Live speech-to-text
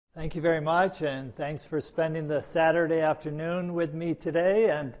Thank you very much, and thanks for spending the Saturday afternoon with me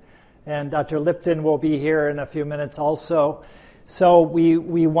today. And Dr. Lipton will be here in a few minutes also. So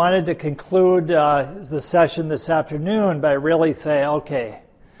we wanted to conclude the session this afternoon by really saying, okay,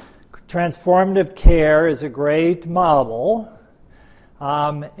 transformative care is a great model,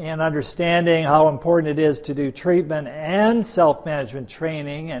 and understanding how important it is to do treatment and self-management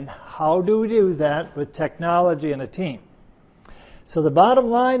training, and how do we do that with technology and a team. So the bottom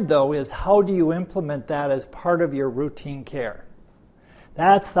line, though, is how do you implement that as part of your routine care?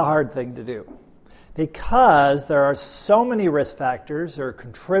 That's the hard thing to do, because there are so many risk factors or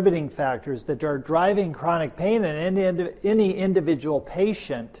contributing factors that are driving chronic pain in any individual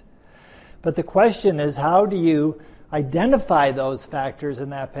patient. But the question is, how do you identify those factors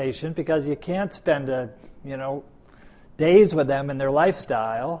in that patient? Because you can't spend days with them in their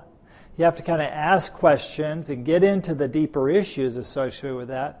lifestyle. You have to kind of ask questions and get into the deeper issues associated with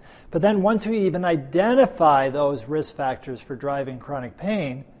that. But then once we even identify those risk factors for driving chronic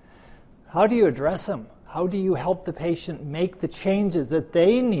pain, how do you address them? How do you help the patient make the changes that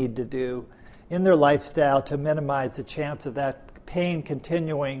they need to do in their lifestyle to minimize the chance of that pain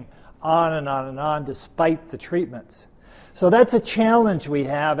continuing on and on and on despite the treatments? So that's a challenge we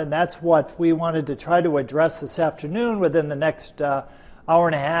have, and that's what we wanted to try to address this afternoon within the next hour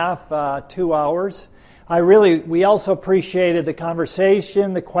and a half, 2 hours. We also appreciated the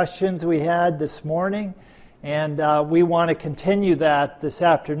conversation, the questions we had this morning, and we want to continue that this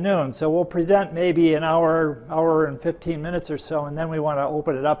afternoon. So we'll present maybe an hour and 15 minutes or so, and then we want to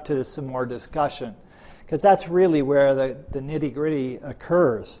open it up to some more discussion, because that's really where the nitty-gritty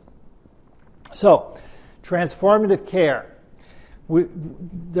occurs. So, transformative care.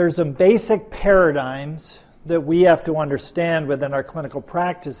 There's some basic paradigms that we have to understand within our clinical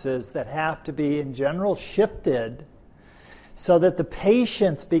practices that have to be, in general, shifted so that the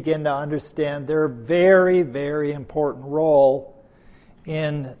patients begin to understand their very, very important role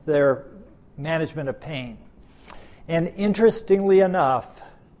in their management of pain. And interestingly enough,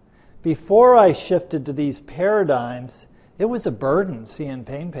 before I shifted to these paradigms, it was a burden seeing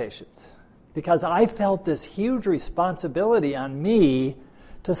pain patients, because I felt this huge responsibility on me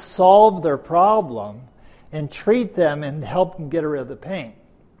to solve their problem and treat them and help them get rid of the pain.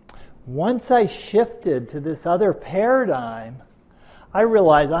 Once I shifted to this other paradigm, I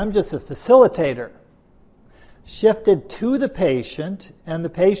realized I'm just a facilitator. Shifted to the patient, and the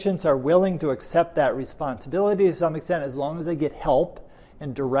patients are willing to accept that responsibility to some extent as long as they get help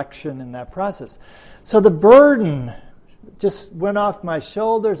and direction in that process. So the burden just went off my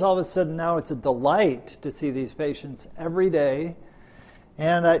shoulders. All of a sudden now it's a delight to see these patients every day.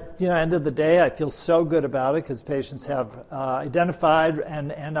 And end of the day, I feel so good about it because patients have identified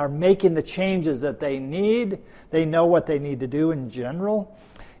and are making the changes that they need. They know what they need to do in general.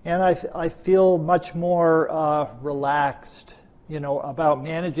 And I feel much more relaxed, about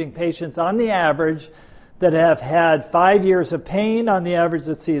managing patients on the average that have had 5 years of pain on the average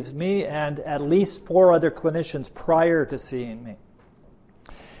that sees me, and at least 4 other clinicians prior to seeing me.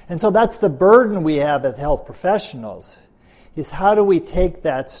 And so that's the burden we have as health professionals, is how do we take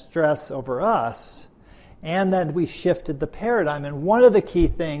that stress over us, and then we shifted the paradigm. And one of the key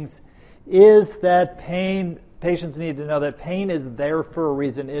things is that patients need to know that pain is there for a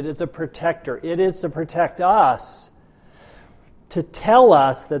reason. It is a protector. It is to protect us, to tell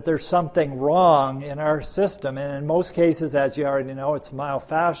us that there's something wrong in our system. And in most cases, as you already know, it's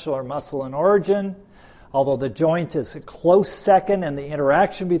myofascial or muscle in origin, although the joint is a close second and the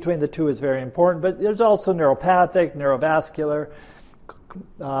interaction between the two is very important. But there's also neuropathic, neurovascular,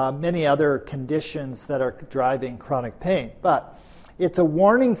 many other conditions that are driving chronic pain. But it's a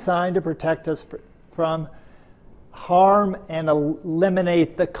warning sign to protect us from harm and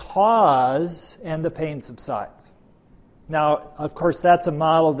eliminate the cause, and the pain subsides. Now, of course, that's a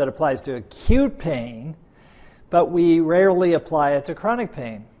model that applies to acute pain, but we rarely apply it to chronic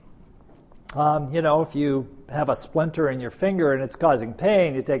pain. If you have a splinter in your finger and it's causing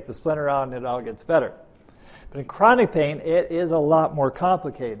pain, you take the splinter out and it all gets better. But in chronic pain, it is a lot more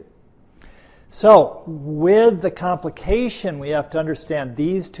complicated. So, with the complication, we have to understand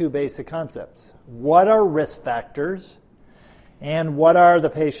these 2 basic concepts. What are risk factors? And what are the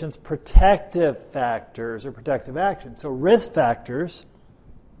patient's protective factors or protective actions? So risk factors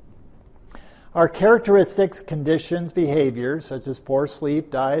are characteristics, conditions, behaviors, such as poor sleep,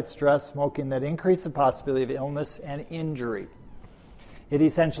 diet, stress, smoking, that increase the possibility of illness and injury. It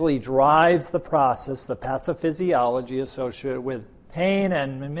essentially drives the process, the pathophysiology associated with pain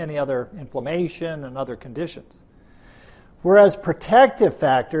and many other inflammation and other conditions. Whereas protective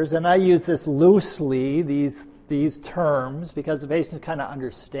factors, and I use this loosely, these these terms because the patient kind of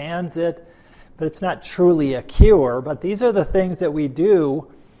understands it, but it's not truly a cure. But these are the things that we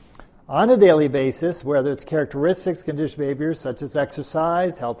do on a daily basis, whether it's characteristics, conditioned behaviors such as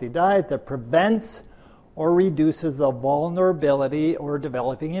exercise, healthy diet, that prevents or reduces the vulnerability or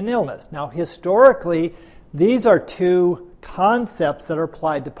developing an illness. Now, historically, these are two concepts that are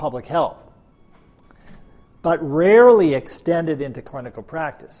applied to public health, but rarely extended into clinical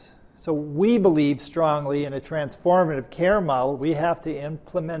practice. So we believe strongly in a transformative care model. We have to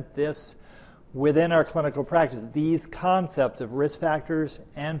implement this within our clinical practice, these concepts of risk factors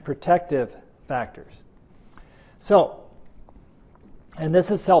and protective factors. So, and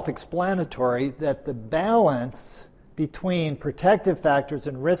this is self-explanatory, that the balance between protective factors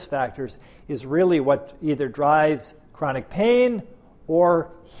and risk factors is really what either drives chronic pain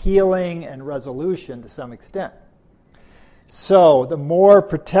or healing and resolution to some extent. So the more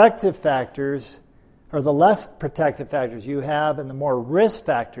protective factors, or the less protective factors you have and the more risk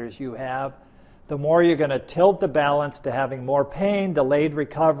factors you have, the more you're going to tilt the balance to having more pain, delayed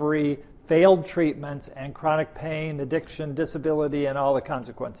recovery, failed treatments, and chronic pain, addiction, disability, and all the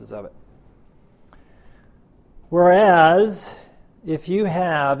consequences of it. Whereas, if you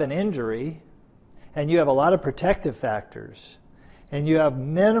have an injury and you have a lot of protective factors and you have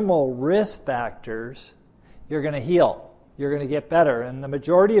minimal risk factors, you're going to heal. You're going to get better. And the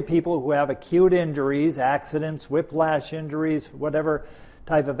majority of people who have acute injuries, accidents, whiplash injuries, whatever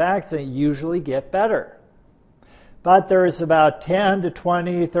type of accident, usually get better. But there's about 10 to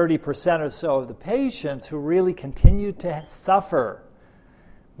 20, 30% or so of the patients who really continue to suffer.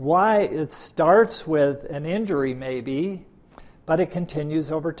 Why? It starts with an injury maybe, but it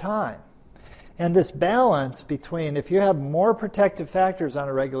continues over time. And this balance between, if you have more protective factors on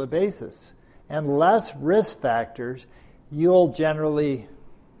a regular basis and less risk factors, you'll generally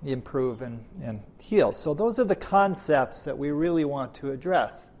improve and heal. So those are the concepts that we really want to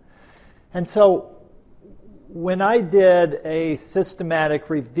address. And so when I did a systematic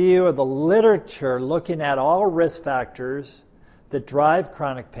review of the literature looking at all risk factors that drive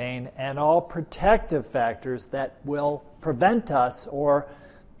chronic pain and all protective factors that will prevent us or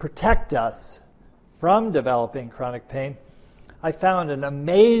protect us from developing chronic pain, I found an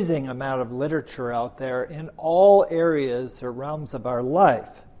amazing amount of literature out there in all areas or realms of our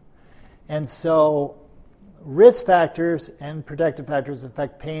life. And so risk factors and protective factors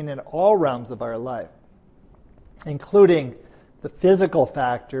affect pain in all realms of our life, including the physical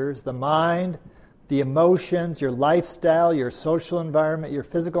factors, the mind, the emotions, your lifestyle, your social environment, your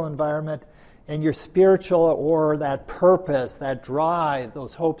physical environment, and your spiritual or that purpose, that drive,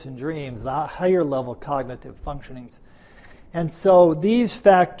 those hopes and dreams, the higher level cognitive functionings. And so these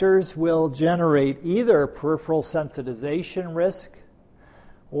factors will generate either peripheral sensitization risk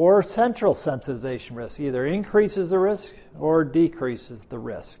or central sensitization risk, either increases the risk or decreases the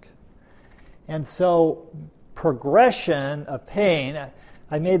risk. And so progression of pain,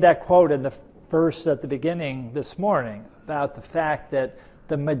 I made that quote in the verse at the beginning this morning about the fact that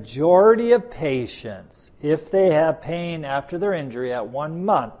the majority of patients, if they have pain after their injury at 1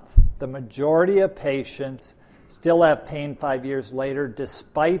 month, the majority of patients still have pain 5 years later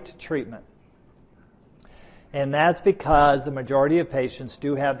despite treatment. And that's because the majority of patients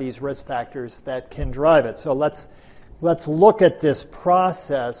do have these risk factors that can drive it. So let's look at this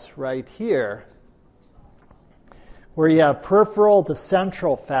process right here, where you have peripheral to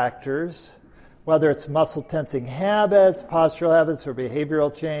central factors, whether it's muscle tensing habits, postural habits, or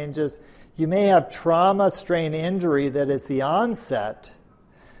behavioral changes. You may have trauma, strain, injury that is the onset.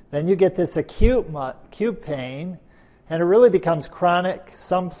 Then you get this acute pain, and it really becomes chronic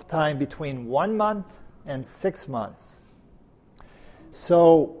sometime between 1 month and 6 months.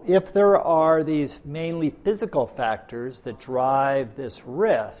 So if there are these mainly physical factors that drive this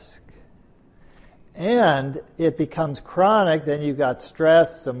risk, and it becomes chronic, then you've got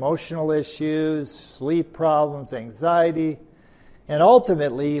stress, emotional issues, sleep problems, anxiety, and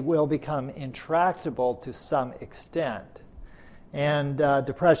ultimately will become intractable to some extent. And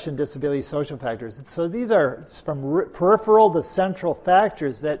depression, disability, social factors. So these are from peripheral to central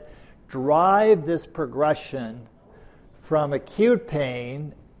factors that drive this progression from acute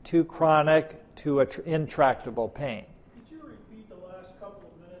pain to chronic to intractable pain. Could you repeat the last couple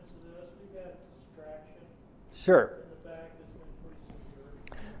of minutes of this? We've had a distraction. Sure. In the back has been pretty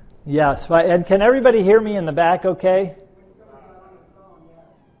severe. Yes. And can everybody hear me in the back okay?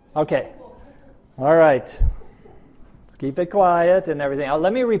 Okay. All right. Let's keep it quiet and everything.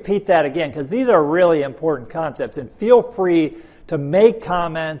 Let me repeat that again because these are really important concepts. And feel free to make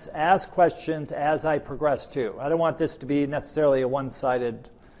comments, ask questions as I progress too. I don't want this to be necessarily a one-sided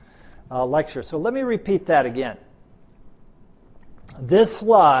lecture. So let me repeat that again. This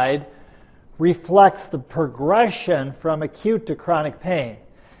slide reflects the progression from acute to chronic pain.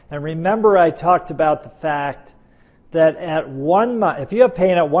 And remember, I talked about the fact that at 1 month, if you have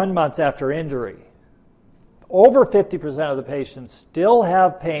pain at 1 month after injury, over 50% of the patients still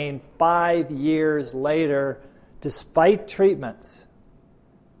have pain 5 years later despite treatments.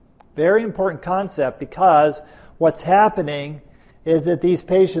 Very important concept, because what's happening is that these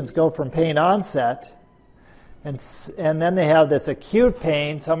patients go from pain onset and then they have this acute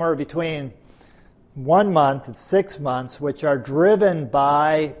pain somewhere between 1 month and 6 months, which are driven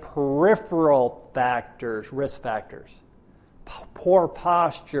by peripheral factors, risk factors. Poor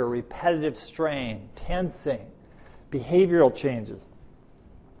posture, repetitive strain, tensing, behavioral changes.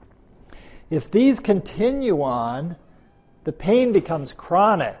 If these continue on, the pain becomes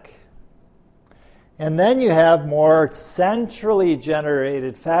chronic. And then you have more centrally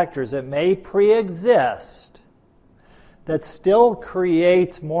generated factors that may pre-exist that still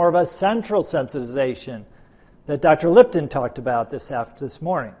creates more of a central sensitization that Dr. Lipton talked about this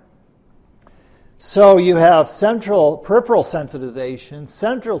morning. So you have peripheral sensitization,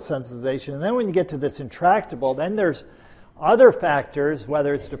 central sensitization, and then when you get to this intractable, then there's other factors,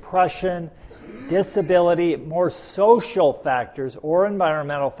 whether it's depression, disability, more social factors or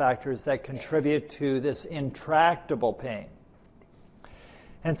environmental factors that contribute to this intractable pain.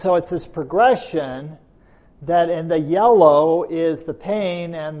 And so it's this progression that in the yellow is the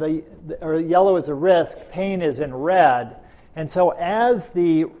pain and or yellow is a risk, pain is in red. And so as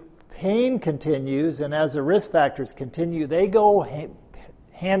the pain continues and as the risk factors continue, they go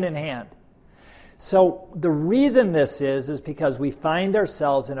hand in hand. So the reason this is because we find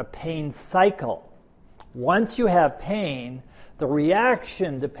ourselves in a pain cycle. Once you have pain, the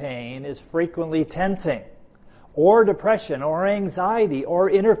reaction to pain is frequently tensing, or depression, or anxiety, or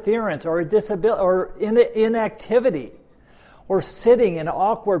interference, or disability, or inactivity, or sitting in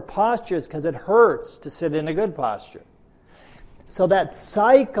awkward postures because it hurts to sit in a good posture. So that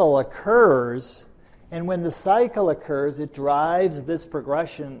cycle occurs, and when the cycle occurs, it drives this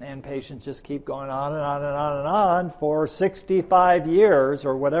progression, and patients just keep going on and on and on and on for 65 years,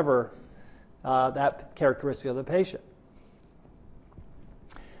 or whatever that characteristic of the patient.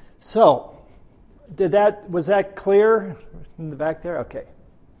 So, was that clear in the back there? Okay.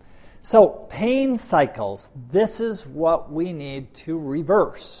 So, pain cycles, this is what we need to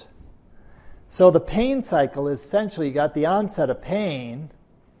reverse. So the pain cycle is essentially you got the onset of pain,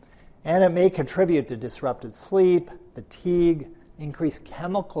 and it may contribute to disrupted sleep, fatigue, increased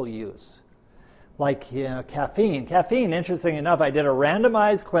chemical use, like caffeine. Caffeine, interesting enough, I did a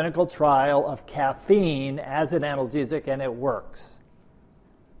randomized clinical trial of caffeine as an analgesic, and it works.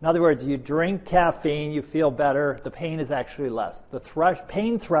 In other words, you drink caffeine, you feel better, the pain is actually less. The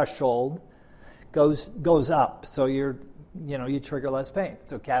pain threshold goes up, so you trigger less pain.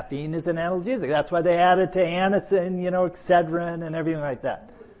 So caffeine is an analgesic. That's why they add it to anisine, Excedrin, and everything like that.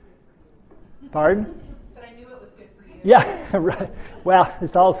 Pardon? But I knew it was good for you. Yeah, right. Well,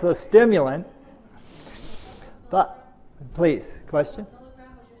 it's also a stimulant. But, please, question? What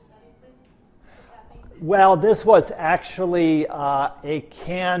milligram was your study, please? Caffeine? Well, this was actually a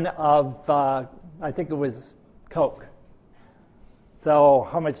can of, I think it was Coke. So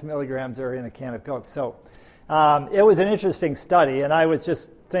how much milligrams are in a can of Coke? So it was an interesting study, and I was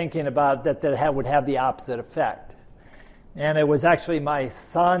just thinking about that would have the opposite effect. And it was actually my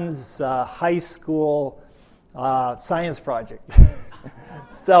son's high school science project.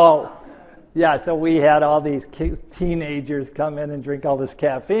 So we had all these teenagers come in and drink all this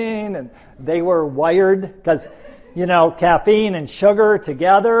caffeine, and they were wired because, caffeine and sugar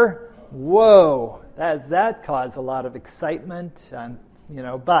together, whoa, that caused a lot of excitement, and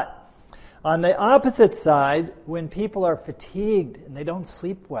but on the opposite side, when people are fatigued and they don't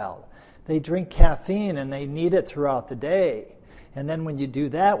sleep well, they drink caffeine and they need it throughout the day. And then when you do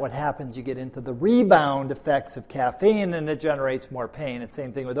that, what happens? You get into the rebound effects of caffeine, and it generates more pain. It's the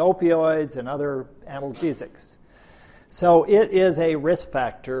same thing with opioids and other analgesics. So it is a risk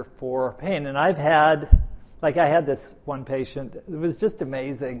factor for pain. And I had this one patient. It was just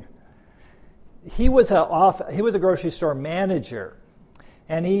amazing. He was a grocery store manager.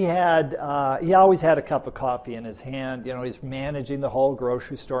 And he always had a cup of coffee in his hand. He's managing the whole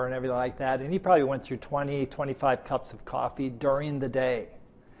grocery store and everything like that. And he probably went through 20, 25 cups of coffee during the day.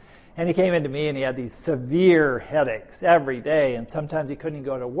 And he came into me and he had these severe headaches every day. And sometimes he couldn't even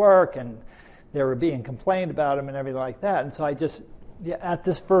go to work, and they were being complained about him and everything like that. And so at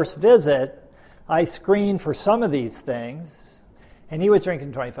this first visit, I screened for some of these things. And he was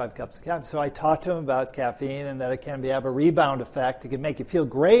drinking 25 cups of caffeine. So I talked to him about caffeine and that it can have a rebound effect. It can make you feel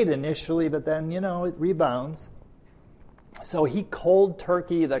great initially, but then, it rebounds. So he cold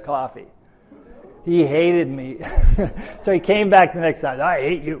turkey the coffee. He hated me. So he came back the next time. I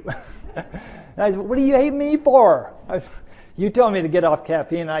hate you. And I said, what do you hate me for? You told me to get off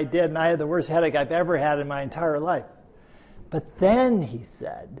caffeine, and I did, and I had the worst headache I've ever had in my entire life. But then, he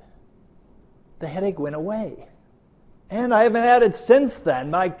said, the headache went away. And I haven't had it since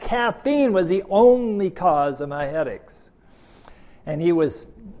then. My caffeine was the only cause of my headaches. And he was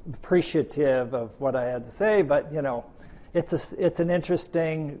appreciative of what I had to say, but, it's an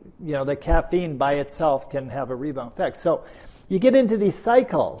interesting, the caffeine by itself can have a rebound effect. So you get into these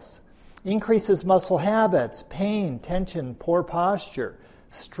cycles. Increases muscle habits, pain, tension, poor posture,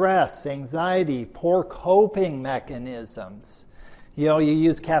 stress, anxiety, poor coping mechanisms. You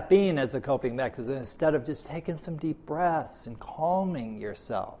use caffeine as a coping mechanism instead of just taking some deep breaths and calming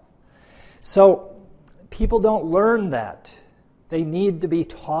yourself. So people don't learn that. They need to be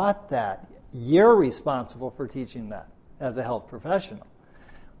taught that. You're responsible for teaching that as a health professional.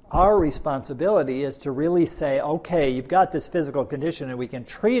 Our responsibility is to really say, okay, you've got this physical condition and we can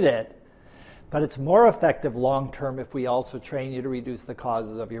treat it, but it's more effective long-term if we also train you to reduce the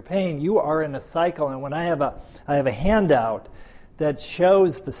causes of your pain. You are in a cycle, and when I have a handout that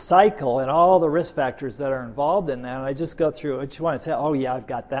shows the cycle and all the risk factors that are involved in that, and I just go through each one and say, oh yeah, I've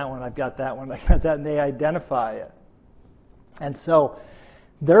got that one, I've got that one, I got that, and they identify it. And so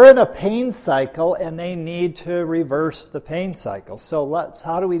they're in a pain cycle, and they need to reverse the pain cycle. So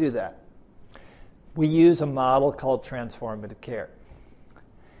how do we do that? We use a model called transformative care.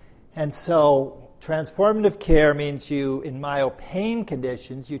 And so transformative care means in mild pain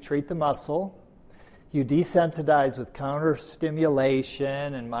conditions, you treat the muscle, you desensitize with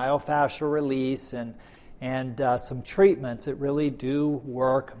counter-stimulation and myofascial release and some treatments that really do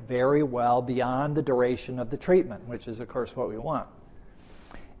work very well beyond the duration of the treatment, which is, of course, what we want.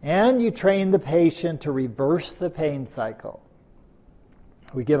 And you train the patient to reverse the pain cycle.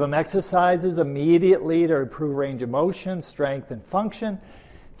 We give them exercises immediately to improve range of motion, strength, and function.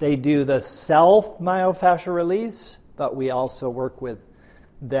 They do the self-myofascial release, but we also work with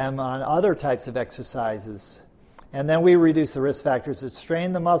them on other types of exercises. And then we reduce the risk factors that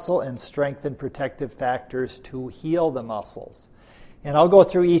strain the muscle and strengthen protective factors to heal the muscles. And I'll go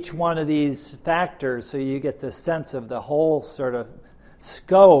through each one of these factors so you get the sense of the whole sort of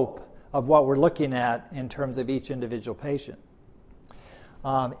scope of what we're looking at in terms of each individual patient.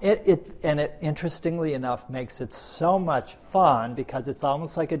 It interestingly enough makes it so much fun because it's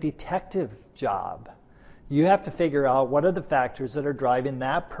almost like a detective job. You have to figure out what are the factors that are driving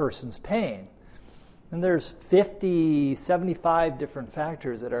that person's pain. And there's 50, 75 different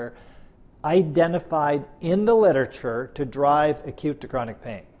factors that are identified in the literature to drive acute to chronic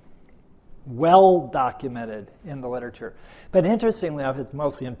pain. Well documented in the literature. But interestingly enough, it's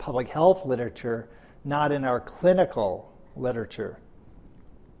mostly in public health literature, not in our clinical literature.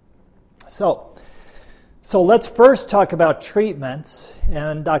 So let's first talk about treatments,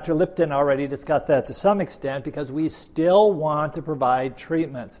 and Dr. Lipton already discussed that to some extent because we still want to provide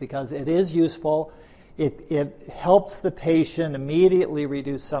treatments because it is useful. It helps the patient immediately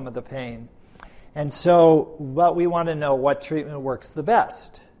reduce some of the pain. And so, but we want to know what treatment works the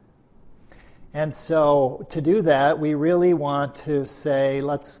best. And so to do that, we really want to say,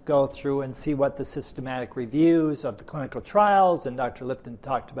 let's go through and see what the systematic reviews of the clinical trials, and Dr. Lipton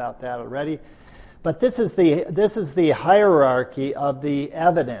talked about that already. But this is the hierarchy of the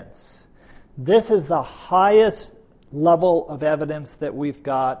evidence. This is the highest level of evidence that we've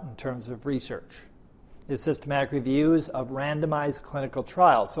got in terms of research, is systematic reviews of randomized clinical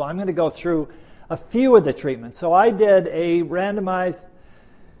trials. So I'm going to go through a few of the treatments. So I did a randomized,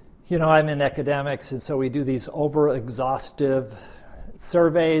 I'm in academics, and so we do these over-exhaustive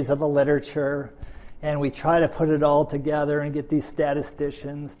surveys of the literature, and we try to put it all together and get these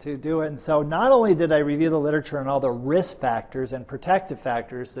statisticians to do it. And so not only did I review the literature and all the risk factors and protective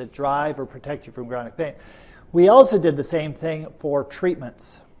factors that drive or protect you from chronic pain, we also did the same thing for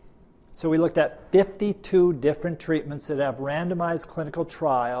treatments. So we looked at 52 different treatments that have randomized clinical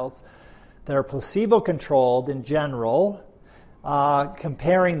trials that are placebo-controlled in general,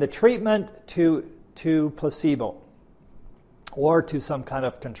 comparing the treatment to placebo or to some kind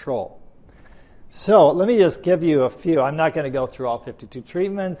of control. So let me just give you a few. I'm not going to go through all 52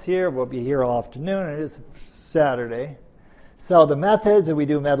 treatments here. We'll be here all afternoon. It is Saturday. So the methods, and we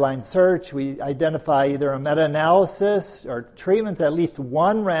do Medline search. We identify either a meta-analysis or treatments, at least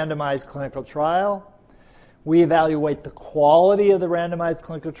one randomized clinical trial. We evaluate the quality of the randomized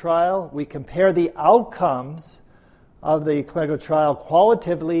clinical trial. We compare the outcomes of the clinical trial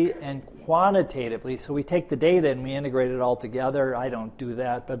qualitatively and quantitatively. So we take the data and we integrate it all together. I don't do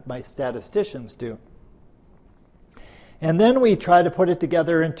that, but my statisticians do. And then we try to put it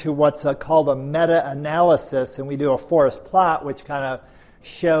together into what's called a meta-analysis, and we do a forest plot, which kind of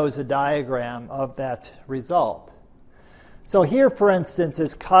shows a diagram of that result. So here, for instance,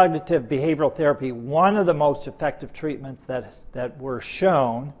 is cognitive behavioral therapy, one of the most effective treatments that were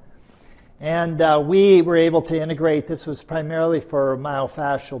shown. And we were able to integrate, this was primarily for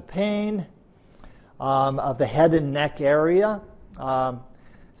myofascial pain of the head and neck area.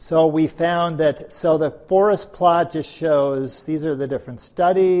 So we found that, so the forest plot just shows, these are the different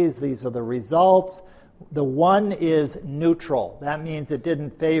studies, these are the results. The one is neutral. That means it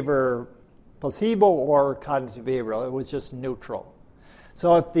didn't favor placebo or cognitive behavioral. It was just neutral.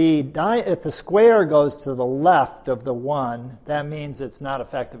 So if the square goes to the left of the one, that means it's not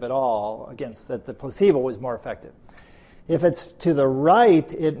effective at all, against that the placebo was more effective. If it's to the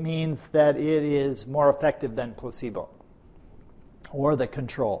right, it means that it is more effective than placebo or the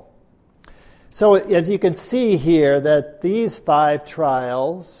control. So as you can see here, that these 5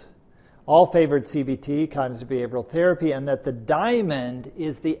 trials all favored CBT, cognitive behavioral therapy, and that the diamond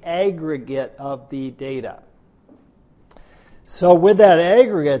is the aggregate of the data. So with that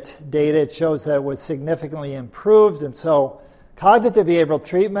aggregate data, it shows that it was significantly improved, and so cognitive behavioral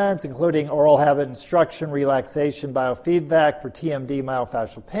treatments, including oral habit instruction, relaxation, biofeedback for TMD,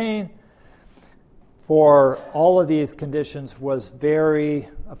 myofascial pain, for all of these conditions was very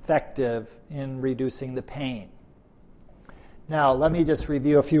effective in reducing the pain. Now, let me just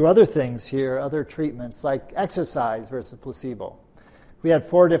review a few other things here, other treatments, like exercise versus placebo. We had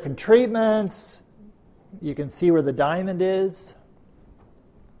 4 different treatments. You can see where the diamond is.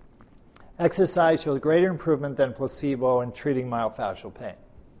 Exercise showed greater improvement than placebo in treating myofascial pain.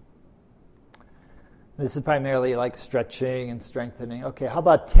 This is primarily like stretching and strengthening. Okay, how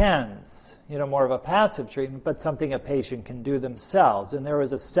about TENS? More of a passive treatment, but something a patient can do themselves. And there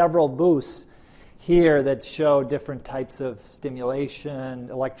was several booths here that show different types of stimulation,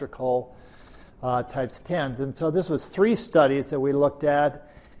 electrical types TENS. And so this was 3 studies that we looked at.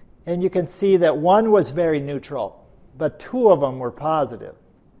 And you can see that one was very neutral, but 2 of them were positive.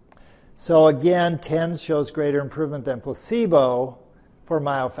 So again, TENS shows greater improvement than placebo for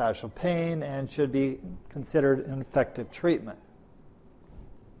myofascial pain and should be considered an effective treatment.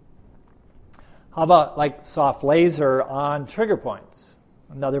 How about like soft laser on trigger points?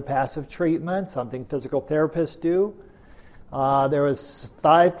 Another passive treatment, something physical therapists do. There was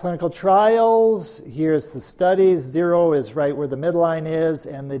 5 clinical trials. Here's the studies. 0 is right where the midline is,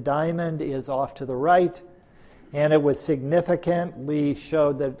 and the diamond is off to the right. And it was significantly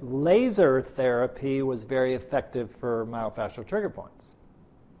showed that laser therapy was very effective for myofascial trigger points.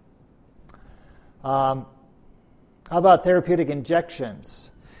 How about therapeutic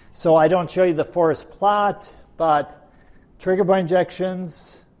injections? So I don't show you the forest plot, but trigger point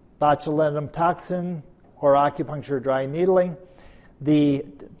injections, botulinum toxin, or acupuncture dry needling. The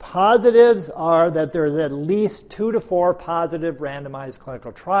positives are that there's at least 2 to 4 positive randomized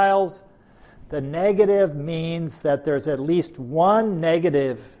clinical trials. The negative means that there's at least 1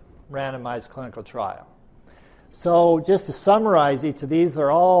 negative randomized clinical trial. So just to summarize, each of these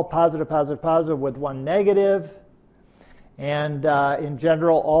are all positive, positive, positive with 1 negative. And in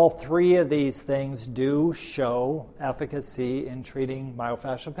general, all 3 of these things do show efficacy in treating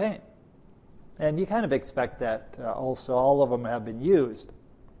myofascial pain. And you kind of expect that also. All of them have been used.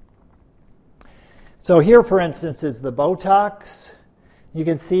 So here, for instance, is the Botox. You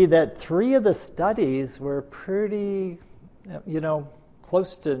can see that 3 of the studies were pretty,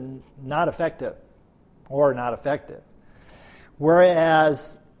 close to not effective or not effective.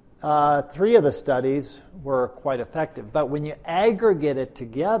 Whereas 3 of the studies were quite effective. But when you aggregate it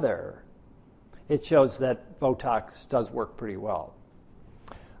together, it shows that Botox does work pretty well.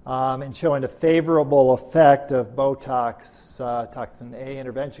 And showing a favorable effect of Botox toxin A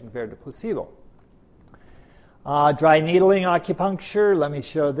intervention compared to placebo. Dry needling acupuncture, let me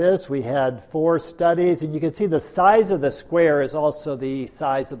show this. We had 4 studies, and you can see the size of the square is also the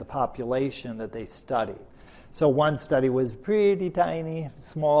size of the population that they studied. So one study was pretty tiny,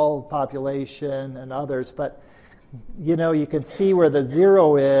 small population, and others, but you can see where the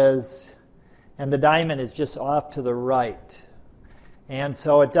 0 is, and the diamond is just off to the right. And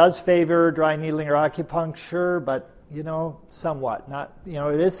so it does favor dry needling or acupuncture, but, somewhat. Not,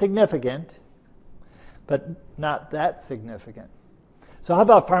 it is significant, but not that significant. So how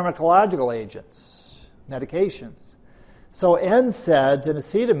about pharmacological agents, medications? So NSAIDs and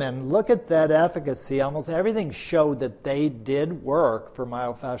acetamin, look at that efficacy. Almost everything showed that they did work for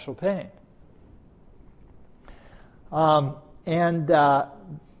myofascial pain.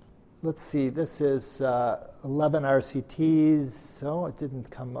 Let's see, this is 11 RCTs, so it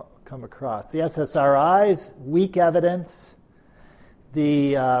didn't come across. The SSRIs, weak evidence.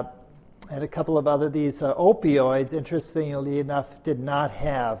 And a couple of other, these opioids, interestingly enough, did not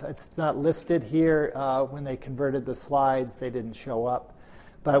have. It's not listed here. When they converted the slides, they didn't show up.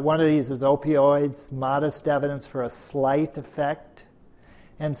 But one of these is opioids, modest evidence for a slight effect.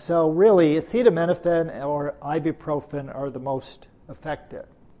 And so really, acetaminophen or ibuprofen are the most effective.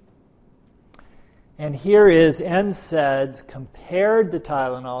 And here is NSAIDs compared to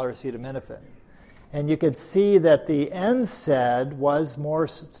Tylenol or acetaminophen. And you could see that the NSAID was more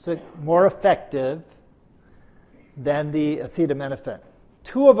effective than the acetaminophen.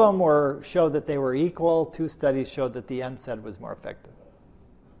 Two of them showed that they were equal. Two studies showed that the NSAID was more effective.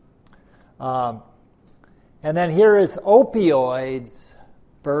 And then here is opioids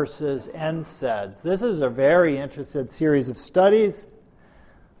versus NSAIDs. This is a very interesting series of studies.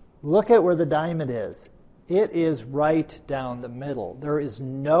 Look at where the diamond is. It is right down the middle. There is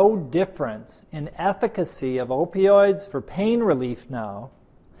no difference in efficacy of opioids for pain relief now,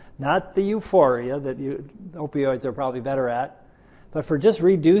 not the euphoria that opioids are probably better at, but for just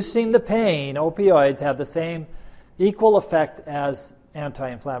reducing the pain, opioids have the same equal effect as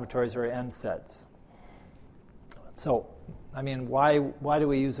anti-inflammatories or NSAIDs. So, I mean, why do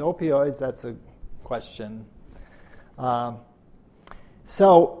we use opioids? That's a question. And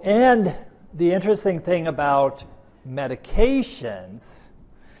the interesting thing about medications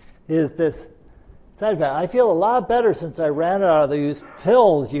is this side effect. I feel a lot better since I ran out of these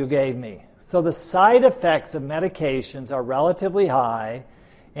pills you gave me. So the side effects of medications are relatively high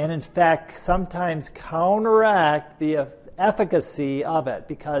and, in fact, sometimes counteract the efficacy of it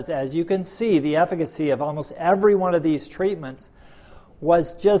because, as you can see, the efficacy of almost every one of these treatments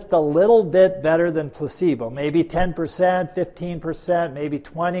was just a little bit better than placebo, maybe 10%, 15%, maybe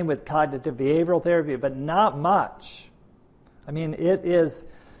 20% with cognitive behavioral therapy, but not much. I mean, it is,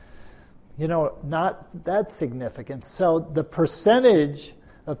 not that significant. So the percentage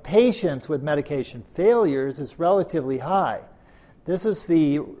of patients with medication failures is relatively high. This is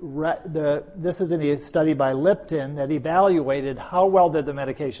this is in a study by Lipton that evaluated how well did the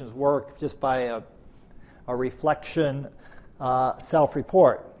medications work just by a reflection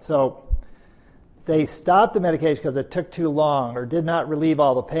self-report. So they stopped the medication because it took too long or did not relieve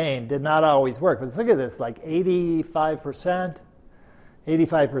all the pain, did not always work. But look at this, like 85%,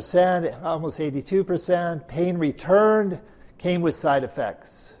 almost 82%, pain returned, came with side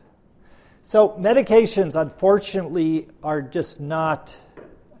effects. So medications, unfortunately, are just not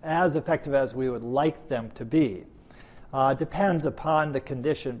as effective as we would like them to be. Depends upon the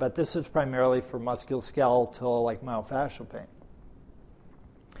condition, but this is primarily for musculoskeletal, like myofascial pain.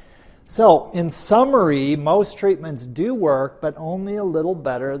 So, in summary, most treatments do work, but only a little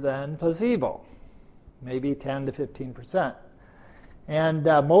better than placebo, maybe 10 to 15%. And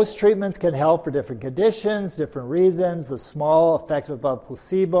most treatments can help for different conditions, different reasons. The small effects above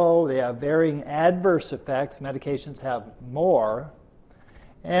placebo, they have varying adverse effects. Medications have more.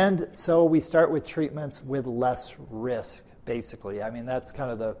 And so we start with treatments with less risk, basically. I mean, that's kind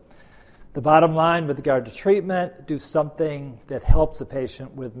of the bottom line with regard to treatment. Do something that helps the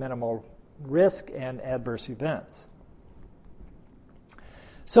patient with minimal risk and adverse events.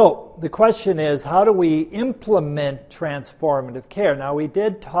 So the question is, how do we implement transformative care? Now, we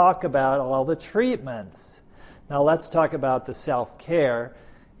did talk about all the treatments. Now, let's talk about the self-care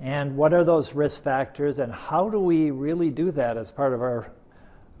and what are those risk factors and how do we really do that as part of our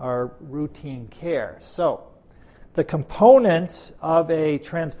routine care. So the components of a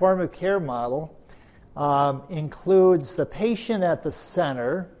transformative care model includes the patient at the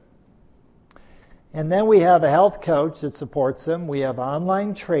center, and then we have a health coach that supports them. We have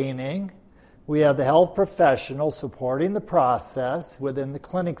online training. We have the health professional supporting the process within the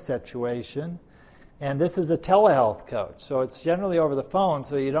clinic situation. And this is a telehealth coach. So it's generally over the phone,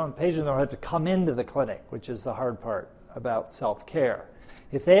 so patients don't have to come into the clinic, which is the hard part about self-care.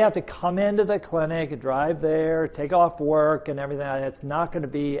 If they have to come into the clinic, drive there, take off work and everything, it's not going to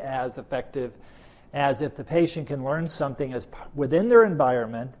be as effective as if the patient can learn something within their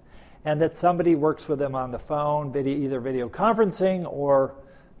environment and that somebody works with them on the phone, either video conferencing or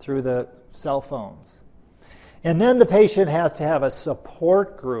through the cell phones. And then the patient has to have a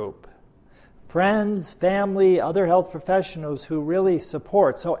support group, friends, family, other health professionals who really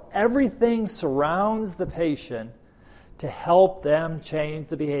support. So everything surrounds the patient to help them change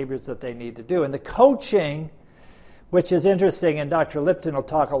the behaviors that they need to do. And the coaching, which is interesting, and Dr. Lipton will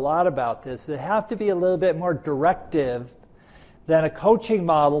talk a lot about this, they have to be a little bit more directive than a coaching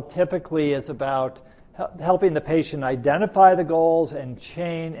model typically is about helping the patient identify the goals and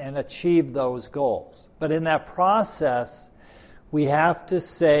achieve those goals. But in that process, we have to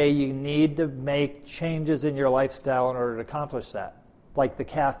say you need to make changes in your lifestyle in order to accomplish that. Like the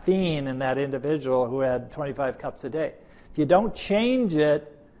caffeine in that individual who had 25 cups a day. If you don't change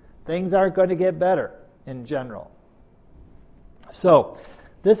it, things aren't going to get better in general. So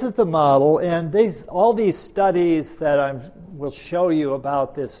this is the model, and all these studies that I will show you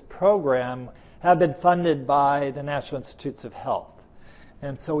about this program have been funded by the National Institutes of Health.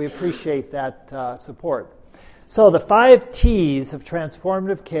 And so we appreciate that support. So the 5 T's of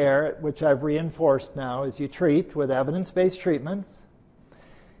transformative care, which I've reinforced now, is you treat with evidence-based treatments,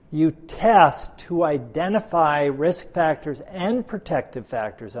 you test to identify risk factors and protective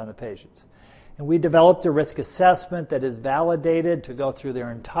factors on the patients. And we developed a risk assessment that is validated to go through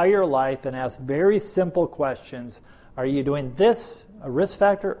their entire life and ask very simple questions. Are you doing this, a risk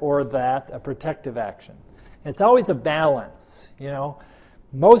factor, or that, a protective action? It's always a balance,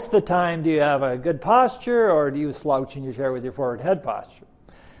 Most of the time, do you have a good posture, or do you slouch in your chair with your forward head posture?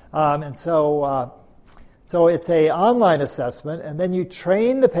 So it's an online assessment, and then you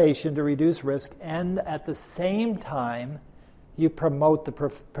train the patient to reduce risk, and at the same time, you promote the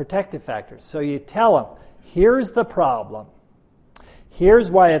protective factors. So you tell them, here's the problem,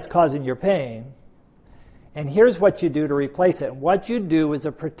 here's why it's causing your pain, and here's what you do to replace it. What you do is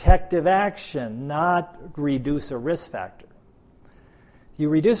a protective action, not reduce a risk factor. You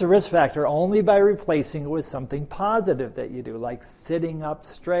reduce a risk factor only by replacing it with something positive that you do, like sitting up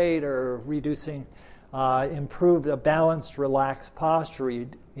straight or reducing, improved a balanced, relaxed posture,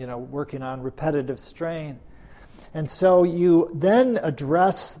 working on repetitive strain. And so you then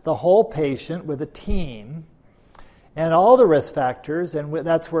address the whole patient with a team and all the risk factors, and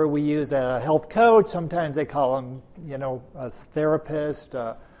that's where we use a health coach. Sometimes they call them, a therapist,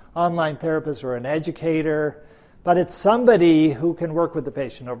 online therapist, or an educator. But it's somebody who can work with the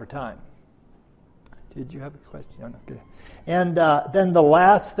patient over time. Did you have a question? Oh, no. Okay. And then the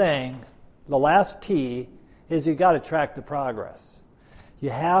last thing, the last T, is you got to track the progress.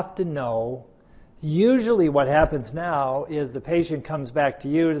 You have to know. Usually what happens now is the patient comes back to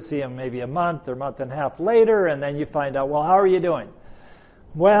you to see him maybe a month or month and a half later, and then you find out, well, how are you doing?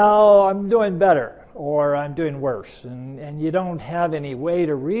 Well, I'm doing better, or I'm doing worse. And you don't have any way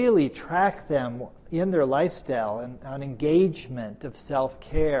to really track them in their lifestyle and on engagement of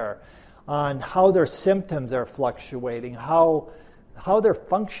self-care, on how their symptoms are fluctuating, how their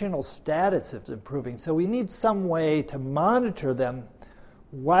functional status is improving. So we need some way to monitor them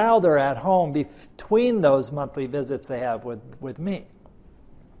while they're at home between those monthly visits they have with me.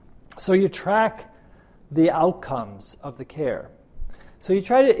 So you track the outcomes of the care. So you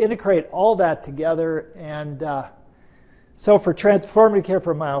try to integrate all that together, and so for transformative care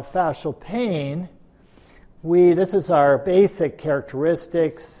for myofascial pain, this is our basic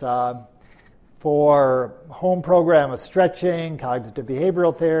characteristics for home program of stretching, cognitive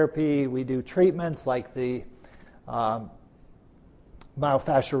behavioral therapy. We do treatments like the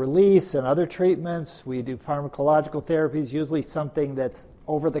myofascial release and other treatments. We do pharmacological therapies, usually something that's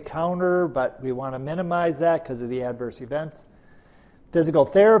over the counter, but we want to minimize that because of the adverse events. Physical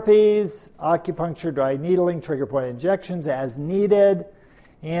therapies, acupuncture, dry needling, trigger point injections as needed.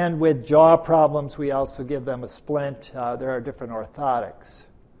 And with jaw problems, we also give them a splint. There are different orthotics.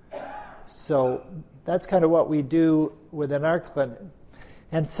 So that's kind of what we do within our clinic.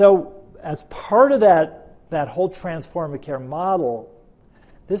 And so as part of that whole transformative care model,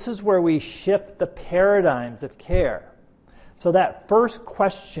 this is where we shift the paradigms of care. So that first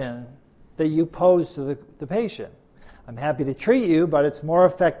question that you pose to the patient, I'm happy to treat you, but it's more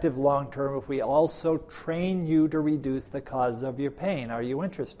effective long-term if we also train you to reduce the cause of your pain. Are you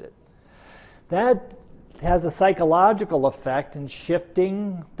interested? That has a psychological effect in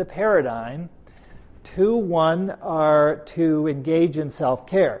shifting the paradigm to one to engage in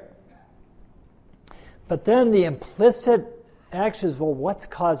self-care. But then the implicit action is, well, what's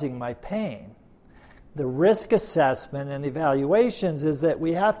causing my pain? The risk assessment and evaluations is that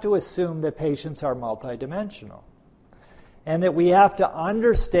we have to assume that patients are multidimensional. And that we have to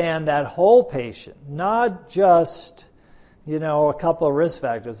understand that whole patient, not just, a couple of risk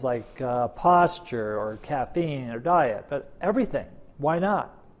factors like posture or caffeine or diet, but everything. Why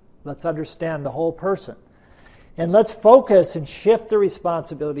not? Let's understand the whole person. And let's focus and shift the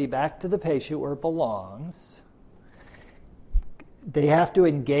responsibility back to the patient where it belongs. They have to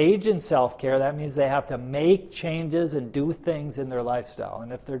engage in self-care. That means they have to make changes and do things in their lifestyle.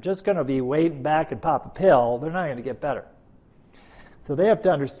 And if they're just going to be waiting back and pop a pill, they're not going to get better. So they have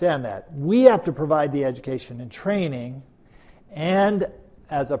to understand that. We have to provide the education and training and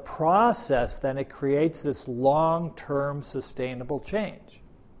as a process, then it creates this long-term sustainable change.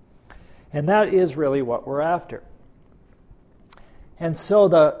 And that is really what we're after. And so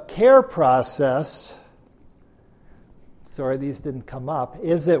the care process, sorry, these didn't come up,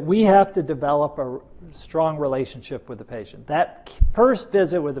 is that we have to develop a strong relationship with the patient. That first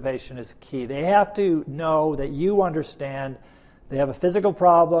visit with the patient is key. They have to know that you understand they have a physical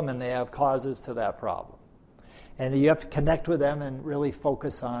problem and they have causes to that problem. And you have to connect with them and really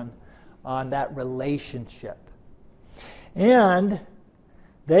focus on that relationship. And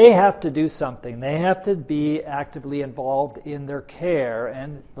they have to do something. They have to be actively involved in their care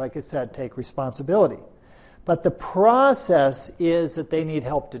and, like I said, take responsibility. But the process is that they need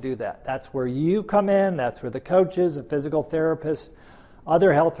help to do that. That's where you come in. That's where the coaches, the physical therapists,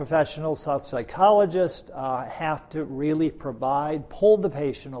 other health professionals, psychologists have to really pull the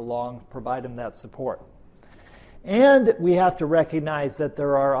patient along, provide them that support. And we have to recognize that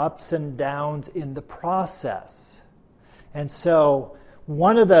there are ups and downs in the process. And so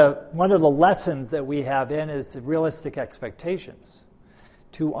one of the lessons that we have in is realistic expectations.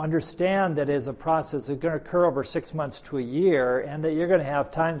 To understand that is a process that's going to occur over 6 months to a year, and that you're going to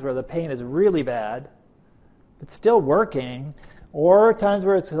have times where the pain is really bad, but still working, or times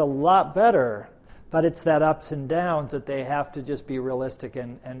where it's a lot better, but it's that ups and downs that they have to just be realistic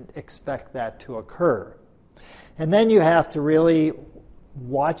and expect that to occur. And then you have to really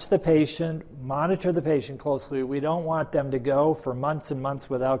watch the patient, monitor the patient closely. We don't want them to go for months and months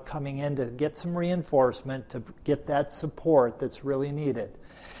without coming in to get some reinforcement, to get that support that's really needed.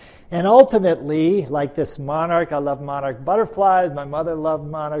 And ultimately, like this monarch, I love monarch butterflies. My mother loved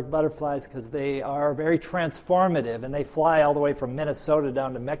monarch butterflies because they are very transformative, and they fly all the way from Minnesota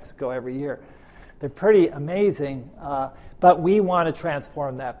down to Mexico every year. They're pretty amazing, but we want to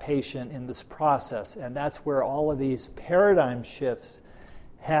transform that patient in this process, and that's where all of these paradigm shifts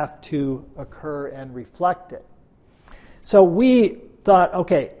have to occur and reflect it. So we thought,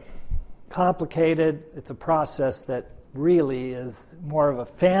 okay, complicated, it's a process that really is more of a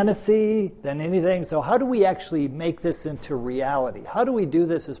fantasy than anything. So how do we actually make this into reality? How do we do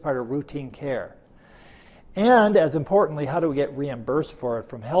this as part of routine care? And as importantly, how do we get reimbursed for it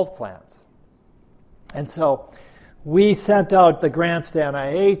from health plans? And so we sent out the grants to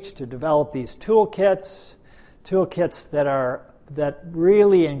NIH to develop these toolkits that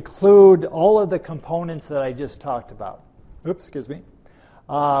really include all of the components that I just talked about.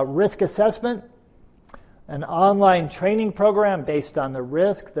 Risk assessment, an online training program based on the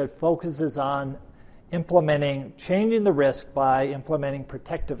risk that focuses on changing the risk by implementing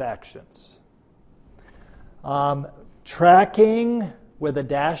protective actions. Tracking with a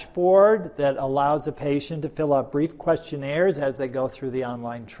dashboard that allows a patient to fill out brief questionnaires as they go through the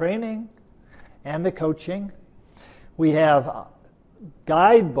online training and the coaching. We have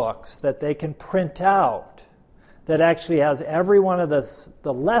guidebooks that they can print out that actually has every one of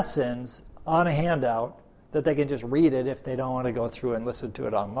the lessons on a handout that they can just read it if they don't want to go through and listen to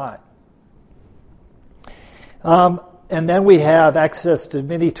it online. And then we have access to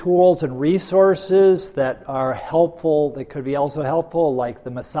many tools and resources that are helpful, that could be also helpful, like the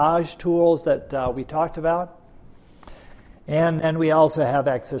massage tools that we talked about. And then we also have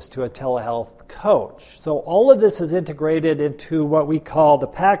access to a telehealth coach. So all of this is integrated into what we call the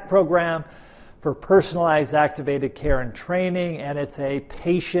PACT program for Personalized Activated Care and Training, and it's a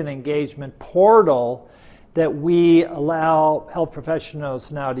patient engagement portal that we allow health professionals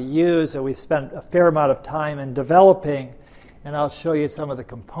now to use, that we've spent a fair amount of time in developing, and I'll show you some of the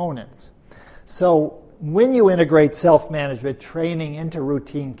components. So when you integrate self-management training into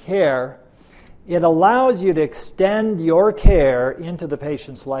routine care, it allows you to extend your care into the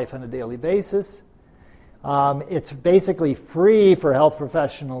patient's life on a daily basis. It's basically free for health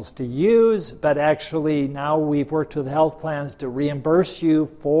professionals to use, but actually now we've worked with health plans to reimburse you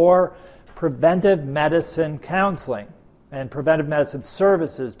for preventive medicine counseling and preventive medicine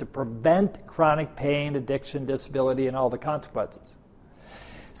services to prevent chronic pain, addiction, disability, and all the consequences.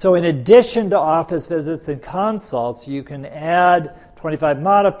 So in addition to office visits and consults, you can add 25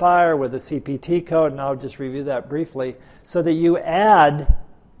 modifier with a CPT code, and I'll just review that briefly, so that you add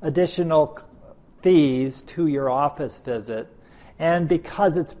additional fees to your office visit. And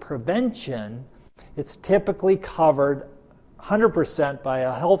because it's prevention, it's typically covered 100% by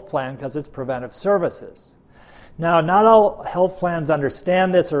a health plan because it's preventive services. Now, not all health plans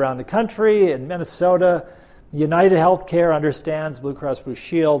understand this around the country. In Minnesota, United Healthcare understands. Blue Cross Blue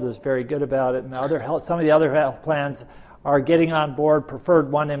Shield is very good about it. And some of the other health plans are getting on board.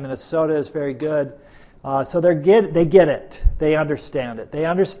 Preferred one in Minnesota is very good. So they get it. They understand it. They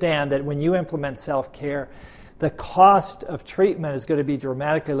understand that when you implement self-care, the cost of treatment is going to be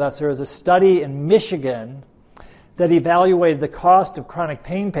dramatically less. There was a study in Michigan that evaluated the cost of chronic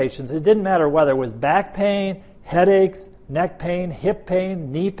pain patients. It didn't matter whether it was back pain, headaches, neck pain, hip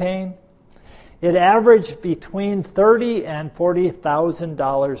pain, knee pain. It averaged between $30,000 and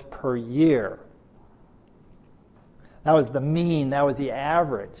 $40,000 per year. That was the mean, that was the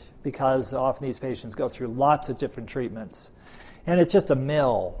average, because often these patients go through lots of different treatments. And it's just a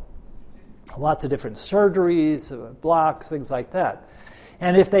mill. Lots of different surgeries, blocks, things like that.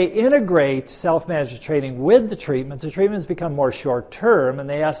 And if they integrate self-managed training with the treatments become more short-term, and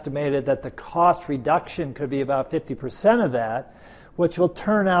they estimated that the cost reduction could be about 50% of that, which will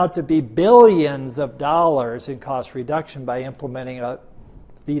turn out to be billions of dollars in cost reduction by implementing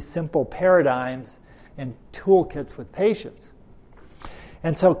these simple paradigms and toolkits with patients.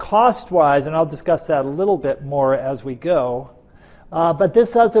 And so cost-wise, and I'll discuss that a little bit more as we go, but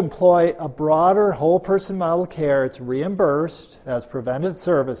this does employ a broader whole-person model care. It's reimbursed as preventive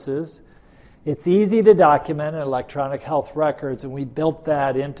services. It's easy to document in electronic health records, and we built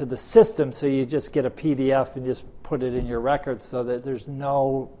that into the system so you just get a PDF and just put it in your records so that there's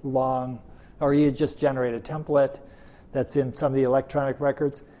no long, or you just generate a template that's in some of the electronic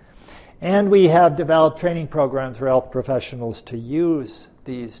records. And we have developed training programs for health professionals to use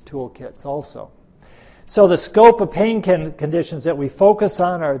these toolkits also. So the scope of pain conditions that we focus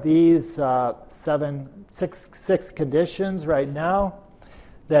on are these six conditions right now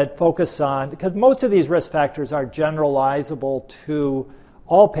that focus on, because most of these risk factors are generalizable to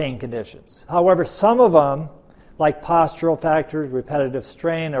all pain conditions. However, some of them, like postural factors, repetitive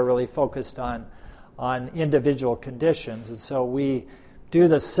strain, are really focused on individual conditions. And so we do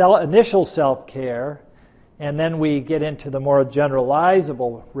the initial self-care, and then we get into the more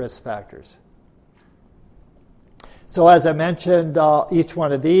generalizable risk factors. So as I mentioned, each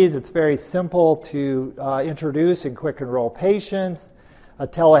one of these, it's very simple to introduce and quick enroll patients. A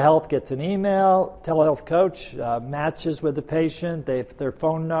telehealth gets an email. Telehealth coach matches with the patient. They have their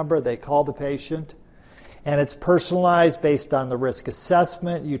phone number. They call the patient. And it's personalized based on the risk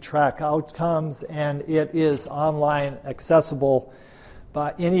assessment. You track outcomes, and it is online accessible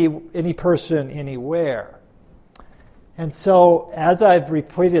by any person, anywhere. And so, as I've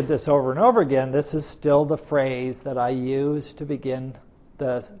repeated this over and over again, this is still the phrase that I use to begin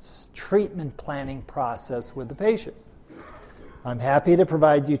the treatment planning process with the patient. I'm happy to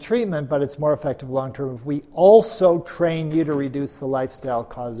provide you treatment, but it's more effective long-term if we also train you to reduce the lifestyle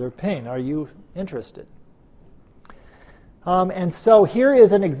cause of pain. Are you interested? And so here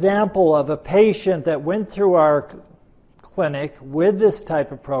is an example of a patient that went through our clinic with this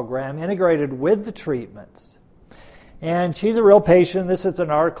type of program, integrated with the treatments. And she's a real patient. This is an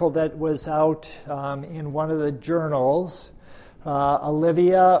article that was out in one of the journals.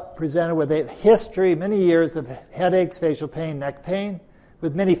 Olivia presented with a history, many years of headaches, facial pain, neck pain,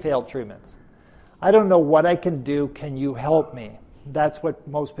 with many failed treatments. I don't know what I can do. Can you help me? That's what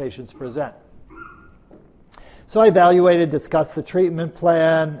most patients present. So I evaluated, discussed the treatment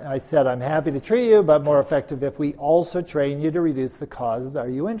plan. I said, I'm happy to treat you, but more effective if we also train you to reduce the causes. Are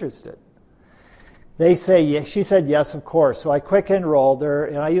you interested? They say, yes. She said, yes, of course. So I quick enrolled her,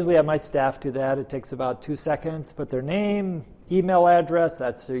 and I usually have my staff do that. It takes about 2 seconds. Put their name, email address,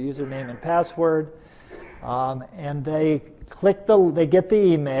 that's their username and password, and they get the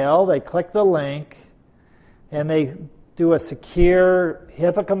email, they click the link, and they do a secure,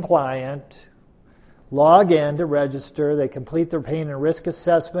 HIPAA-compliant log in to register. They complete their pain and risk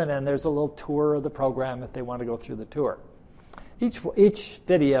assessment, and there's a little tour of the program if they want to go through the tour. Each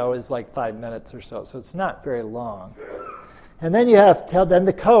video is like 5 minutes or so it's not very long. And then then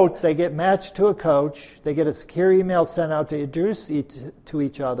the coach, they get matched to a coach. They get a secure email sent out to introduce to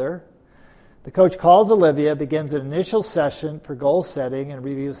each other. The coach calls Olivia, begins an initial session for goal setting and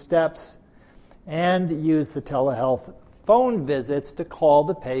review steps, and use the telehealth phone visits to call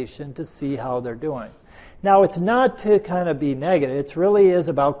the patient to see how they're doing. Now, it's not to kind of be negative. It really is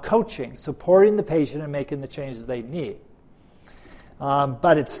about coaching, supporting the patient and making the changes they need.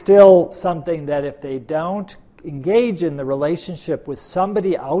 But it's still something that if they don't engage in the relationship with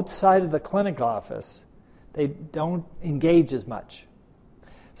somebody outside of the clinic office, they don't engage as much.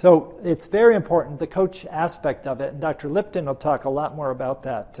 So it's very important, the coach aspect of it, and Dr. Lipton will talk a lot more about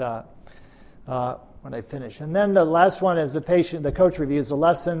that when I finish. And then the last one is the coach reviews the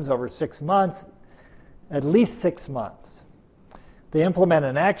lessons over 6 months, at least 6 months. They implement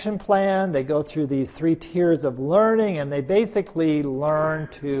an action plan, they go through these 3 tiers of learning, and they basically learn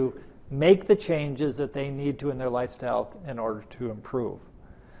to make the changes that they need to in their lifestyle in order to improve.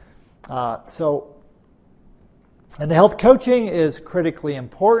 And the health coaching is critically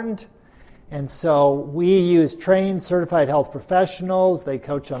important, And so we use trained, certified health professionals. They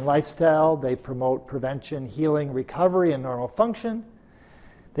coach on lifestyle. They promote prevention, healing, recovery, and normal function.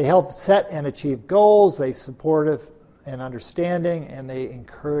 They help set and achieve goals. They support and understanding, and they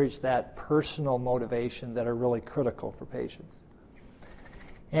encourage that personal motivation that are really critical for patients.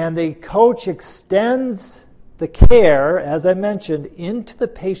 And the coach extends the care, as I mentioned, into the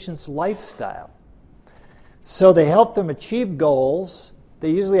patient's lifestyle. So they help them achieve goals. They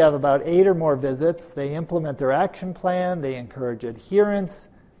usually have about 8 or more visits. They implement their action plan. They encourage adherence.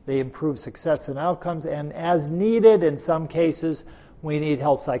 They improve success and outcomes. And as needed, in some cases, we need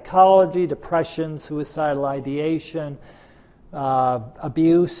health psychology, depression, suicidal ideation,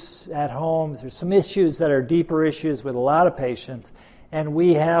 abuse at home. There's some issues that are deeper issues with a lot of patients. And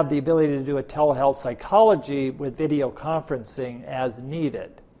we have the ability to do a telehealth psychology with video conferencing as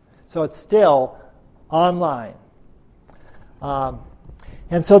needed. So it's still online.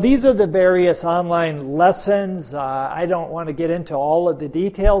 And so these are the various online lessons. I don't want to get into all of the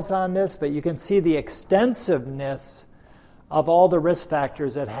details on this, but you can see the extensiveness of all the risk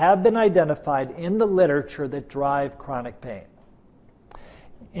factors that have been identified in the literature that drive chronic pain.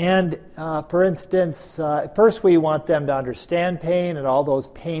 And for instance, first we want them to understand pain and all those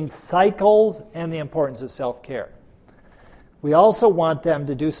pain cycles and the importance of self-care. We also want them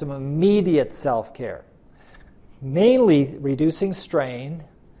to do some immediate self-care, mainly reducing strain,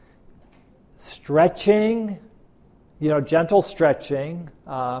 stretching, gentle stretching,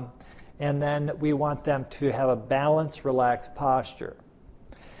 and then we want them to have a balanced, relaxed posture.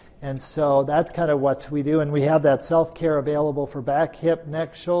 And so that's kind of what we do. And we have that self-care available for back, hip,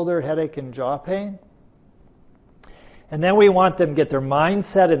 neck, shoulder, headache, and jaw pain. And then we want them to get their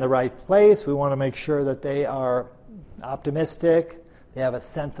mindset in the right place. We want to make sure that they are optimistic. They have a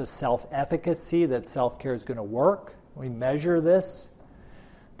sense of self-efficacy, that self-care is going to work. We measure this.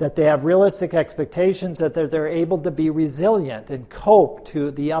 That they have realistic expectations, that they're able to be resilient and cope to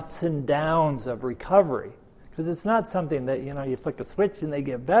the ups and downs of recovery. Because it's not something that, you flick a switch and they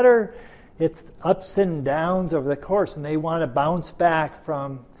get better. It's ups and downs over the course, and they want to bounce back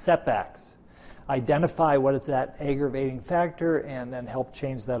from setbacks, identify what is that aggravating factor, and then help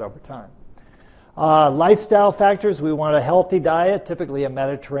change that over time. Lifestyle factors, we want a healthy diet, typically a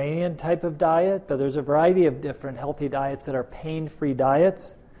Mediterranean type of diet, but there's a variety of different healthy diets that are pain-free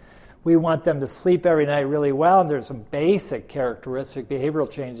diets. We want them to sleep every night really well, and there's some basic characteristic behavioral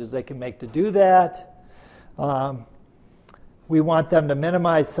changes they can make to do that. We want them to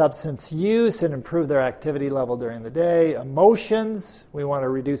minimize substance use and improve their activity level during the day. Emotions, we want to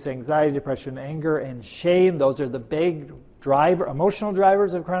reduce anxiety, depression, anger, and shame. Those are the big emotional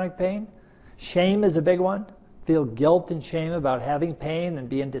drivers of chronic pain. Shame is a big one. Feel guilt and shame about having pain and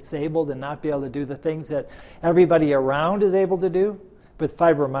being disabled and not be able to do the things that everybody around is able to do. With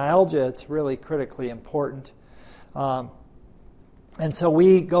fibromyalgia, it's really critically important. And so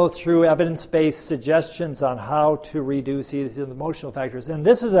we go through evidence-based suggestions on how to reduce these emotional factors. And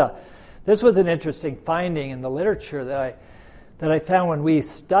this was an interesting finding in the literature that I found when we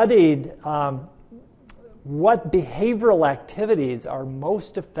studied what behavioral activities are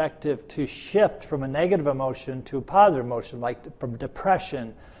most effective to shift from a negative emotion to a positive emotion, like from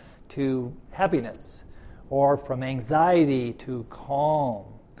depression to happiness, or from anxiety to calm.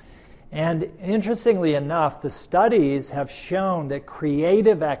 And interestingly enough, the studies have shown that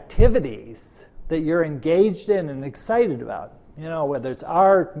creative activities that you're engaged in and excited about, whether it's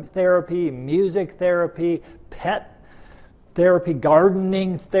art therapy, music therapy, pet therapy,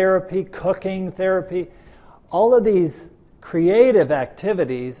 gardening therapy, cooking therapy, all of these creative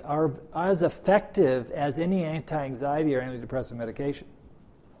activities are as effective as any anti-anxiety or antidepressant medication.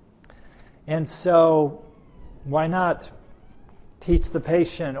 And so why not teach the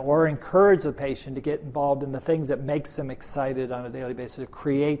patient or encourage the patient to get involved in the things that makes them excited on a daily basis, to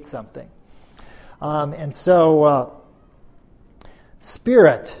create something. And so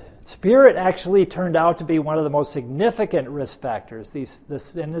spirit actually turned out to be one of the most significant risk factors.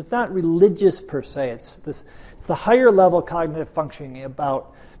 And it's not religious per se. It's the higher level cognitive functioning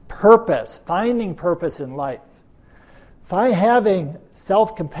about purpose, finding purpose in life, having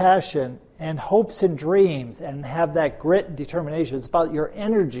self-compassion and hopes and dreams, and have that grit and determination. It's about your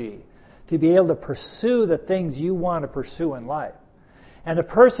energy to be able to pursue the things you want to pursue in life. And a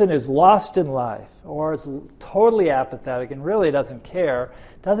person is lost in life or is totally apathetic and really doesn't care,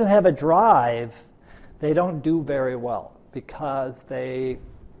 doesn't have a drive, they don't do very well because it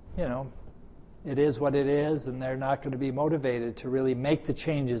is what it is, and they're not going to be motivated to really make the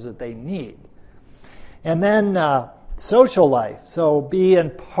changes that they need. And then social life, so being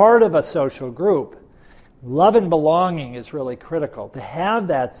part of a social group. Love and belonging is really critical. To have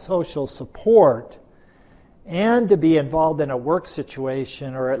that social support and to be involved in a work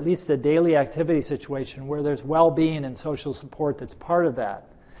situation or at least a daily activity situation where there's well-being and social support that's part of that.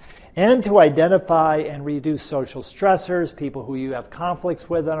 And to identify and reduce social stressors, people who you have conflicts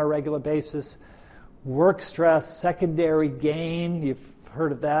with on a regular basis, work stress, secondary gain, you've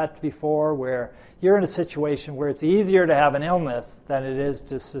heard of that before, where you're in a situation where it's easier to have an illness than it is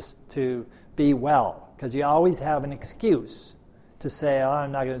to be well, because you always have an excuse to say, oh,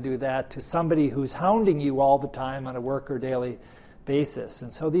 I'm not going to do that, to somebody who's hounding you all the time on a work or daily basis.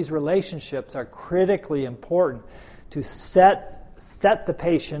 And so these relationships are critically important to set the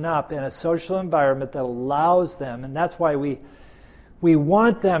patient up in a social environment that allows them, and that's why we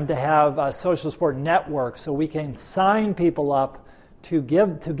want them to have a social support network so we can sign people up to get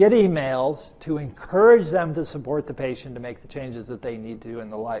emails to encourage them to support the patient to make the changes that they need to do in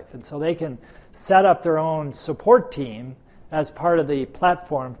their life. And so they can set up their own support team as part of the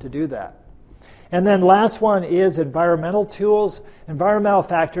platform to do that. And then last one is environmental tools. Environmental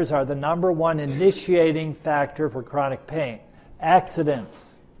factors are the number one initiating factor for chronic pain.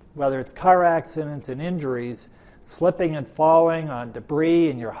 Accidents, whether it's car accidents and injuries, slipping and falling on debris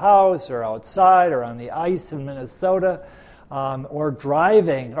in your house or outside or on the ice in Minnesota, or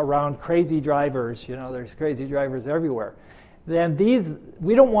driving around crazy drivers. You know, there's crazy drivers everywhere. Then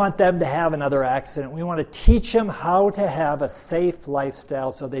we don't want them to have another accident. We want to teach them how to have a safe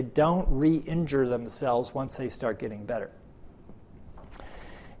lifestyle so they don't re-injure themselves once they start getting better.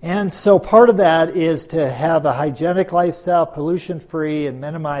 And so part of that is to have a hygienic lifestyle, pollution-free, and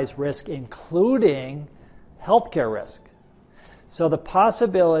minimize risk, including healthcare risk. So the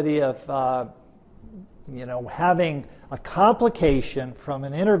possibility of having a complication from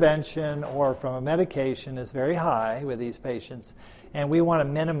an intervention or from a medication is very high with these patients, and we want to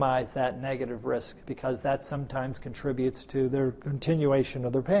minimize that negative risk because that sometimes contributes to their continuation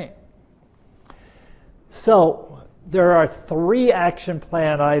of their pain. So there are 3 action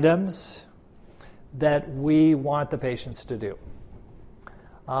plan items that we want the patients to do.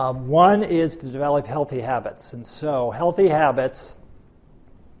 One is to develop healthy habits, and so healthy habits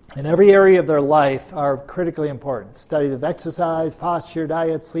in every area of their life are critically important. Study of exercise, posture,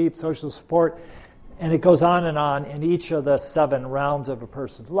 diet, sleep, social support, and it goes on in each of the 7 realms of a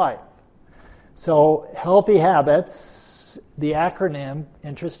person's life. So healthy habits, the acronym,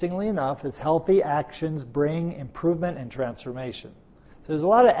 interestingly enough, is Healthy Actions Bring Improvement and Transformation. So there's a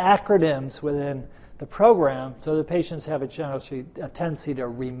lot of acronyms within the program so the patients have a tendency to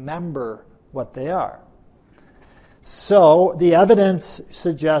remember what they are. So the evidence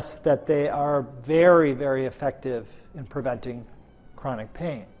suggests that they are very, very effective in preventing chronic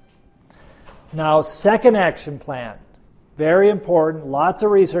pain. Now, second action plan, very important, lots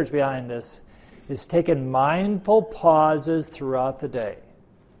of research behind this, is taking mindful pauses throughout the day.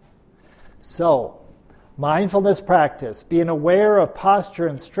 So, mindfulness practice, being aware of posture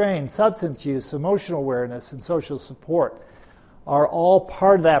and strain, substance use, emotional awareness, and social support are all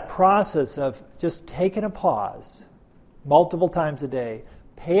part of that process of just taking a pause multiple times a day.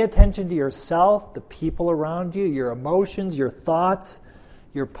 Pay attention to yourself, the people around you, your emotions, your thoughts,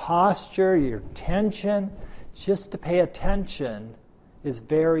 your posture, your tension. Just to pay attention is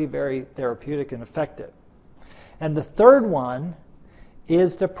very, very therapeutic and effective. And the third one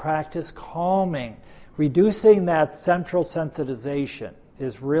is to practice calming. Reducing that central sensitization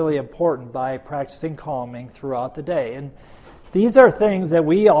is really important by practicing calming throughout the day. And these are things that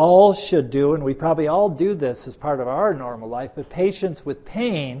we all should do, and we probably all do this as part of our normal life, but patients with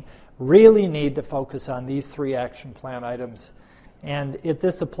pain really need to focus on these 3 action plan items. And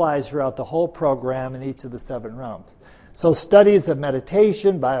this applies throughout the whole program in each of the 7 realms. So studies of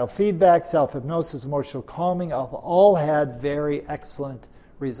meditation, biofeedback, self-hypnosis, emotional calming have all had very excellent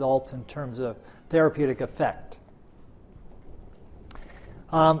results in terms of therapeutic effect.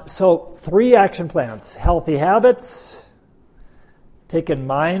 So 3 action plans: healthy habits, taking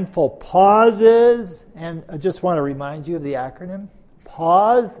mindful pauses, and I just want to remind you of the acronym: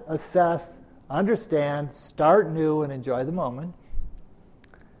 pause, assess, understand, start new, and enjoy the moment.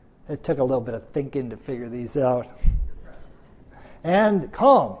 It took a little bit of thinking to figure these out. And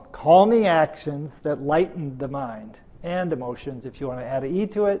calming actions that lighten the mind and emotions, if you want to add an E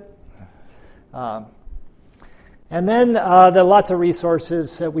to it. And then there are lots of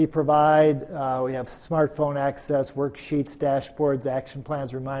resources that we provide. We have smartphone access, worksheets, dashboards, action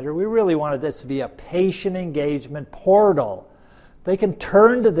plans, reminder. We really wanted this to be a patient engagement portal. They can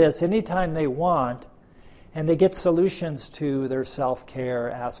turn to this anytime they want, and they get solutions to their self-care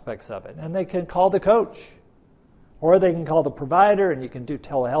aspects of it. And they can call the coach Or they can call the provider, and you can do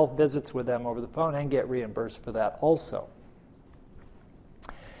telehealth visits with them over the phone and get reimbursed for that also.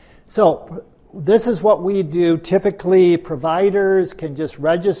 So this is what we do. Typically, providers can just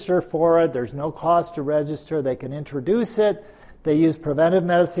register for it. There's no cost to register. They can introduce it. They use preventive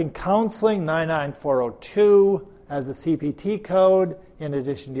medicine counseling, 99402, as a CPT code, in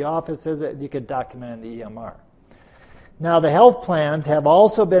addition to the office visit. You could document in the EMR. Now, the health plans have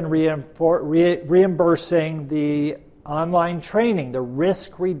also been reimbursing the online training, the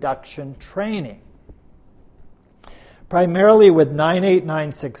risk reduction training, primarily with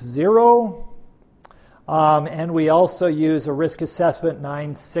 98960. And we also use a risk assessment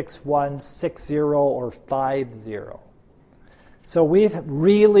 96160 or 50. So we've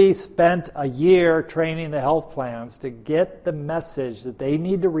really spent a year training the health plans to get the message that they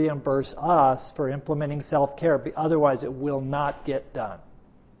need to reimburse us for implementing self-care, otherwise it will not get done.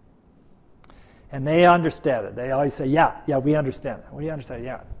 And they understand it. They always say, yeah, we understand it. We understand,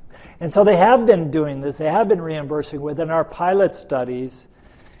 yeah. And so they have been doing this. They have been reimbursing within our pilot studies.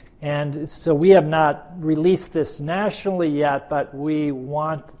 And so we have not released this nationally yet, but we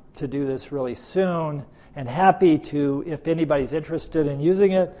want to do this really soon. And happy to, if anybody's interested in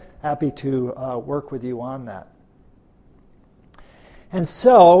using it, happy to work with you on that. And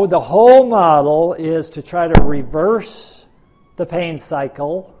so the whole model is to try to reverse the pain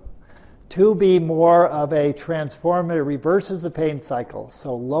cycle to be more of a transformative, reverses the pain cycle.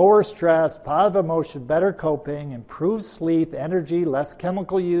 So lower stress, positive emotion, better coping, improved sleep, energy, less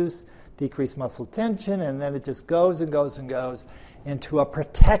chemical use, decreased muscle tension, and then it just goes and goes and goes into a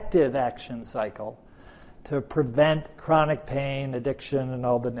protective action cycle to prevent chronic pain, addiction, and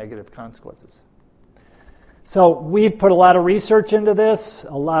all the negative consequences. So we put a lot of research into this,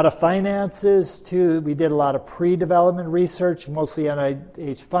 a lot of finances too. We did a lot of pre-development research, mostly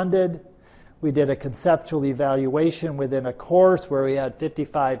NIH funded. We did a conceptual evaluation within a course where we had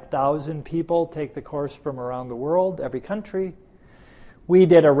 55,000 people take the course from around the world, every country. We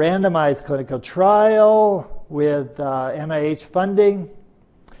did a randomized clinical trial with NIH funding.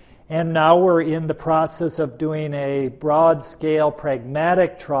 And now we're in the process of doing a broad-scale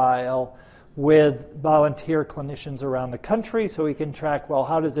pragmatic trial with volunteer clinicians around the country so we can track, well,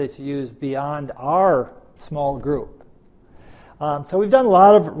 how does this use beyond our small group? So we've done a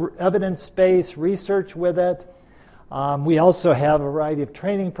lot of evidence-based research with it. We also have a variety of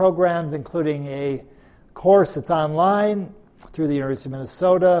training programs, including a course that's online through the University of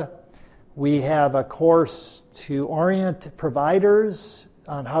Minnesota. We have a course to orient providers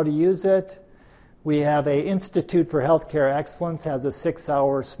on how to use it. We have an Institute for Healthcare Excellence, has a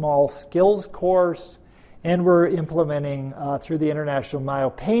 6-hour small skills course, and we're implementing through the International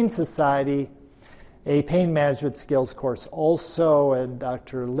Myopain Society a pain management skills course also, and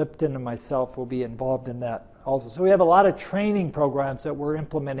Dr. Lipton and myself will be involved in that also. So we have a lot of training programs that we're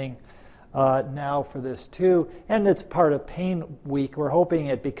implementing now for this too, and it's part of Pain Week. We're hoping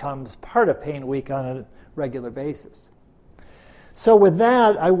it becomes part of Pain Week on a regular basis. So with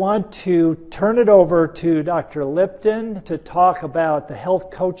that, I want to turn it over to Dr. Lipton to talk about the health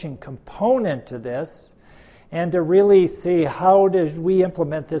coaching component to this and to really see how did we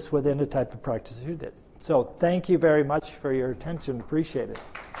implement this within the type of practice you did. So thank you very much for your attention. Appreciate it.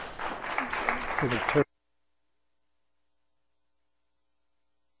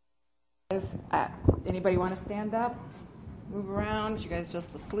 Anybody want to stand up, move around? You guys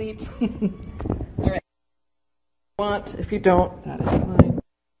just asleep? All right. If you don't, that is fine.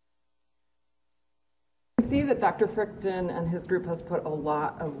 You can see that Dr. Fricton and his group has put a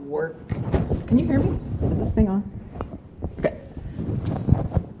lot of work. Can you hear me? Is this thing on? Okay.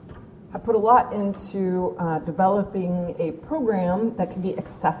 I put a lot into developing a program that can be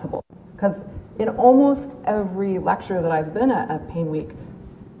accessible. Because in almost every lecture that I've been at Pain Week,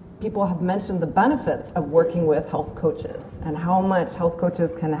 people have mentioned the benefits of working with health coaches and how much health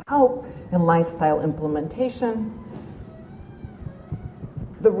coaches can help in lifestyle implementation.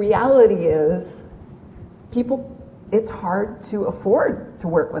 The reality is, it's hard to afford to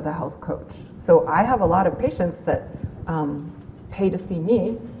work with a health coach. So I have a lot of patients that pay to see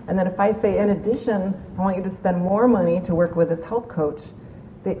me, and then if I say, in addition, I want you to spend more money to work with this health coach,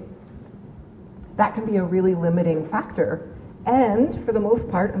 that can be a really limiting factor. And for the most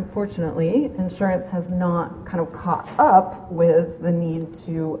part, unfortunately, insurance has not kind of caught up with the need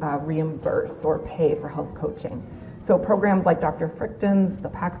to reimburse or pay for health coaching. So programs like Dr. Fricton's, the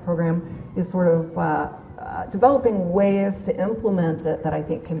PACT program, is sort of developing ways to implement it that I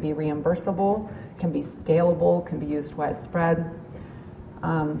think can be reimbursable, can be scalable, can be used widespread.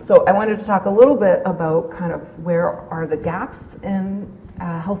 So I wanted to talk a little bit about kind of where are the gaps in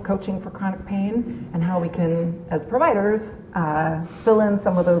health coaching for chronic pain and how we can, as providers, fill in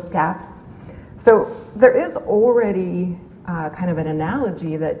some of those gaps. So there is already kind of an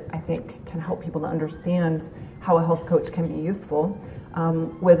analogy that I think can help people to understand how a health coach can be useful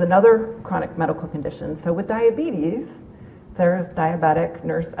with another chronic medical condition. So with diabetes, there's diabetic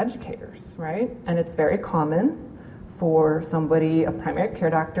nurse educators, right? And it's very common for somebody, a primary care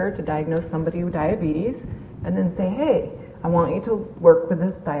doctor, to diagnose somebody with diabetes and then say, hey, I want you to work with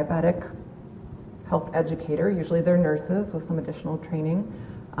this diabetic health educator, usually they're nurses with some additional training,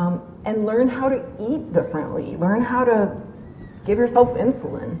 and learn how to eat differently, learn how to give yourself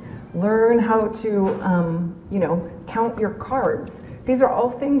insulin, learn how to, count your carbs. These are all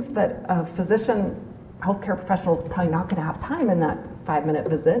things that a physician, healthcare professional is probably not going to have time in that 5-minute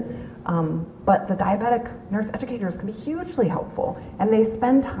visit. But the diabetic nurse educators can be hugely helpful, and they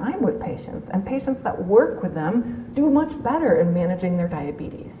spend time with patients, and patients that work with them do much better in managing their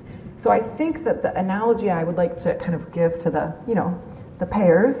diabetes. So I think that the analogy I would like to kind of give to the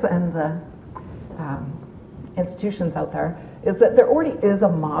payers and the institutions out there is that there already is a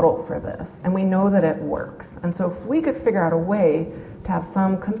model for this, and we know that it works. And so if we could figure out a way to have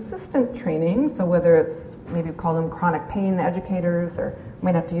some consistent training, so whether it's maybe call them chronic pain educators, or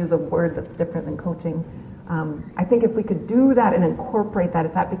might have to use a word that's different than coaching. I think if we could do that and incorporate that,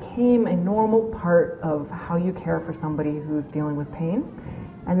 if that became a normal part of how you care for somebody who's dealing with pain,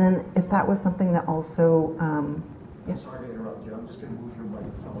 and then if that was something that also... I'm sorry to interrupt you. I'm just going to move your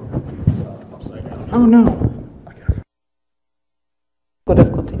microphone. It's upside down. Oh, no.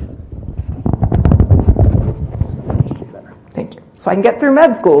 Difficulties. Thank you. So I can get through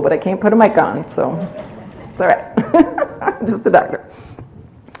med school, but I can't put a mic on, so it's all right. I'm just a doctor.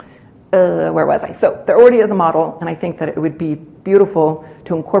 Where was I? So there already is a model, and I think that it would be beautiful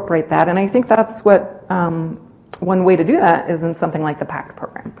to incorporate that, and I think that's what one way to do that is in something like the PACT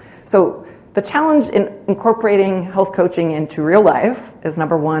program. So the challenge in incorporating health coaching into real life is,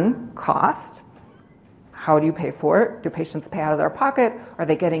 number one, cost. How do you pay for it? Do patients pay out of their pocket? Are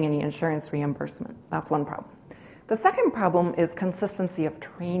they getting any insurance reimbursement? That's one problem. The second problem is consistency of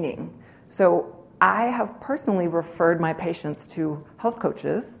training. So I have personally referred my patients to health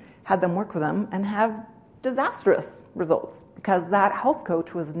coaches, had them work with them, and have disastrous results because that health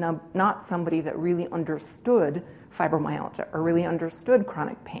coach was not somebody that really understood fibromyalgia or really understood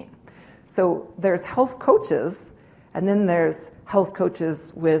chronic pain. So there's health coaches, and then there's health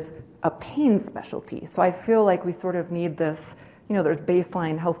coaches with a pain specialty. So I feel like we sort of need this, there's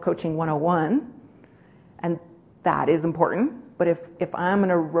baseline health coaching 101, and that is important. But if I'm going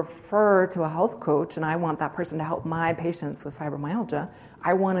to refer to a health coach and I want that person to help my patients with fibromyalgia,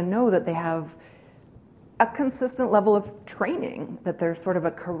 I want to know that they have a consistent level of training, that there's sort of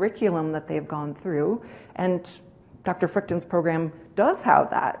a curriculum that they've gone through. And Dr. Fricton's program does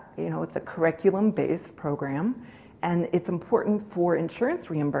have that. It's a curriculum-based program. And it's important for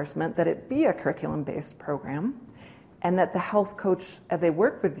insurance reimbursement that it be a curriculum-based program, and that the health coach, as they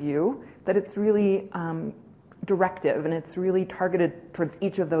work with you, that it's really directive and it's really targeted towards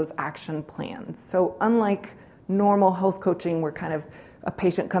each of those action plans. So unlike normal health coaching where kind of a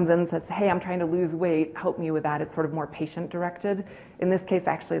patient comes in and says, hey, I'm trying to lose weight, help me with that, it's sort of more patient-directed. In this case,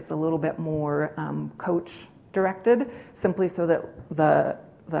 actually, it's a little bit more coach-directed, simply so that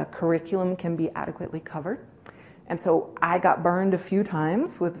the curriculum can be adequately covered. And so I got burned a few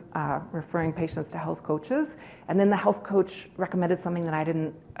times with referring patients to health coaches, and then the health coach recommended something that I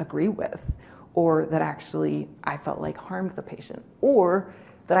didn't agree with, or that actually I felt like harmed the patient, or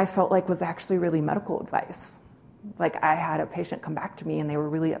that I felt like was actually really medical advice. Like I had a patient come back to me and they were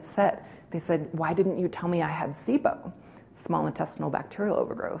really upset. They said, why didn't you tell me I had SIBO, small intestinal bacterial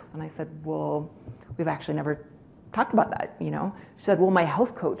overgrowth? And I said, well, we've actually never talked about that, She said, well, my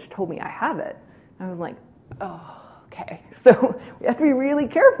health coach told me I have it. And I was like, oh, okay. So we have to be really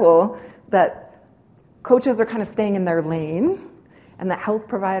careful that coaches are kind of staying in their lane, and that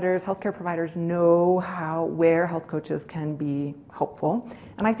healthcare providers know where health coaches can be helpful.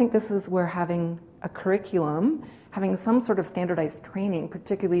 And I think this is where having a curriculum, having some sort of standardized training,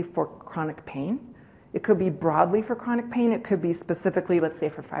 particularly for chronic pain. It could be broadly for chronic pain. It could be specifically, let's say,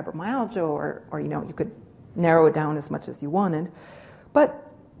 for fibromyalgia, or you could narrow it down as much as you wanted.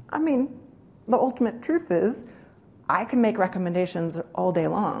 But, the ultimate truth is I can make recommendations all day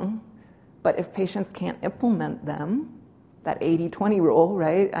long, but if patients can't implement them, that 80-20 rule,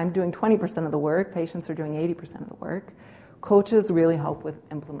 right? I'm doing 20% of the work, patients are doing 80% of the work. Coaches really help with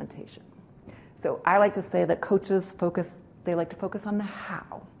implementation. So I like to say that coaches they like to focus on the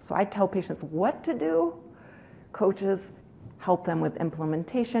how. So I tell patients what to do. Coaches help them with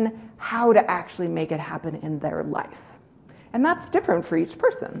implementation, how to actually make it happen in their life. And that's different for each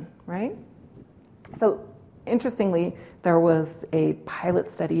person, right? So interestingly, there was a pilot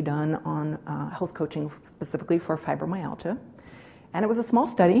study done on health coaching specifically for fibromyalgia. And it was a small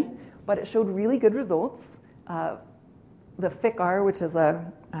study, but it showed really good results. The FICR, which is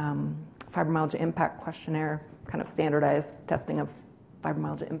a fibromyalgia impact questionnaire, kind of standardized testing of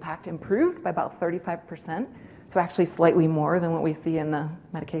fibromyalgia impact, improved by about 35%. So actually slightly more than what we see in the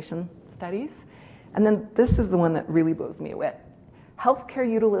medication studies. And then this is the one that really blows me away. Healthcare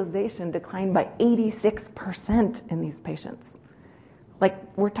utilization declined by 86% in these patients. Like,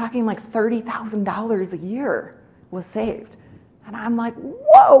 we're talking like $30,000 a year was saved. And I'm like,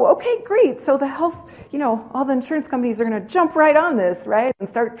 whoa, okay, great. So the health, all the insurance companies are going to jump right on this, right? And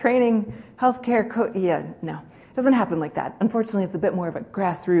start training healthcare no, it doesn't happen like that. Unfortunately, it's a bit more of a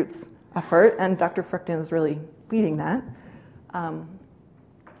grassroots effort, and Dr. Frykten is really leading that.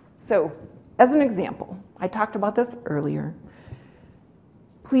 So, as an example, I talked about this earlier.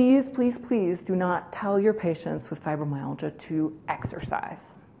 Please, please, please do not tell your patients with fibromyalgia to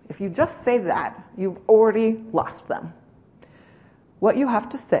exercise. If you just say that, you've already lost them. What you have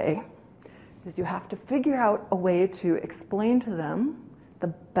to say is you have to figure out a way to explain to them the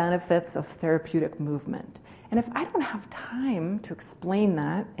benefits of therapeutic movement. And if I don't have time to explain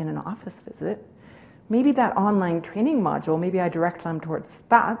that in an office visit, maybe that online training module, maybe I direct them towards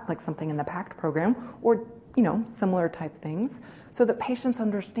that, like something in the PACT program, or similar type things, so that patients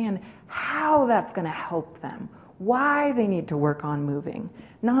understand how that's going to help them, why they need to work on moving,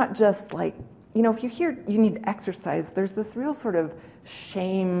 not just like, if you hear you need exercise, there's this real sort of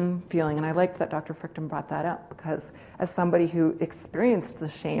shame feeling, and I liked that Dr. Frykten brought that up, because as somebody who experienced the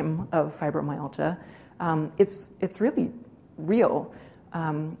shame of fibromyalgia, it's really real.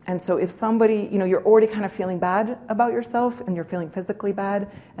 And so if somebody, you're already kind of feeling bad about yourself and you're feeling physically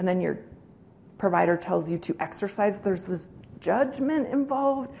bad, and then your provider tells you to exercise, there's this judgment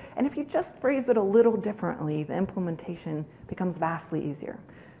involved. And if you just phrase it a little differently, the implementation becomes vastly easier.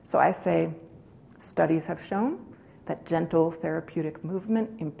 So I say, studies have shown that gentle therapeutic movement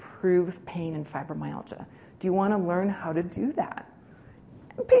improves pain in fibromyalgia. Do you want to learn how to do that?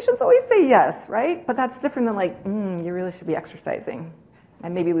 And patients always say yes, right? But that's different than like, you really should be exercising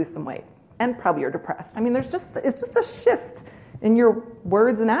and maybe lose some weight. And probably you're depressed. I mean, it's just a shift in your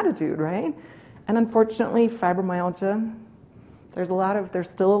words and attitude, right? And unfortunately, fibromyalgia, there's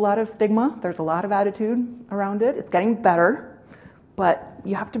still a lot of stigma. There's a lot of attitude around it. It's getting better, but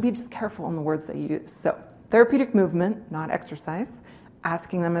you have to be just careful in the words that you use. So therapeutic movement, not exercise,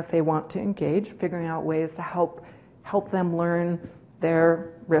 asking them if they want to engage, figuring out ways to help them learn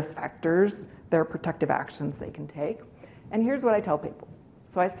their risk factors, their protective actions they can take. And here's what I tell people.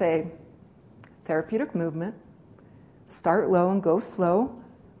 So I say, therapeutic movement, start low and go slow,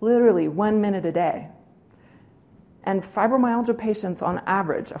 literally 1 minute a day. And fibromyalgia patients, on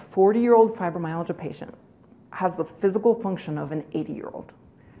average, a 40-year-old fibromyalgia patient has the physical function of an 80-year-old.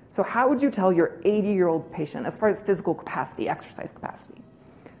 So how would you tell your 80-year-old patient, as far as physical capacity, exercise capacity?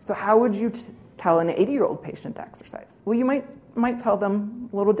 So how would you tell an 80-year-old patient to exercise? Well, you might tell them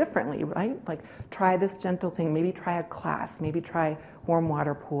a little differently, right? Like, try this gentle thing, maybe try a class, maybe try warm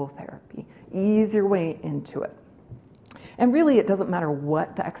water pool therapy. Ease your way into it. And really, it doesn't matter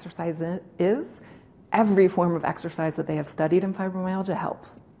what the exercise is. Every form of exercise that they have studied in fibromyalgia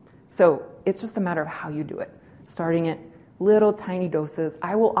helps. So it's just a matter of how you do it. Starting at little tiny doses.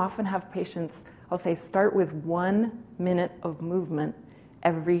 I will often have patients, I'll say, start with 1 minute of movement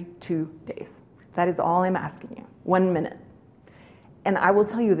every 2 days. That is all I'm asking you, 1 minute. And I will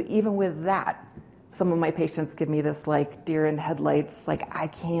tell you that even with that, some of my patients give me this like deer in headlights, like I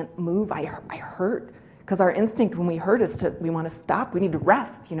can't move, I hurt. Because our instinct when we hurt is we want to stop, we need to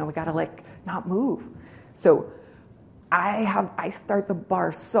rest, we got to like not move. So I start the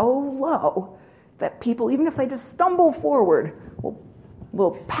bar so low that people, even if they just stumble forward,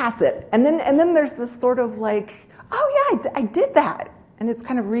 will pass it. And then there's this sort of like, oh yeah, I did that. And it's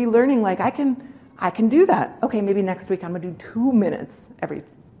kind of relearning, like I can do that. Okay, maybe next week I'm gonna do 2 minutes every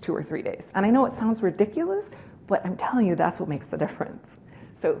 2 or 3 days. And I know it sounds ridiculous, but I'm telling you that's what makes the difference.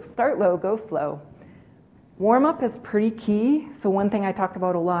 So start low, go slow. Warm up is pretty key. So one thing I talked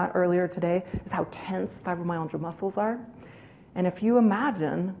about a lot earlier today is how tense fibromyalgia muscles are. And if you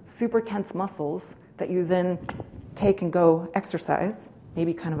imagine super tense muscles that you then take and go exercise,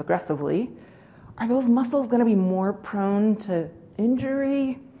 maybe kind of aggressively, are those muscles going to be more prone to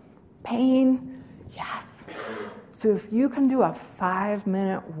injury, pain? Yes. So if you can do a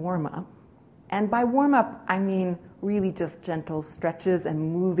 5-minute warm-up, and by warm-up, I mean really just gentle stretches and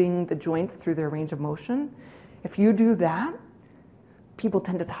moving the joints through their range of motion. If you do that, people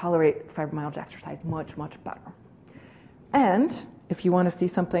tend to tolerate fibromyalgia exercise much, much better. And if you want to see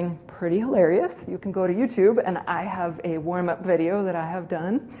something pretty hilarious, you can go to YouTube, and I have a warm-up video that I have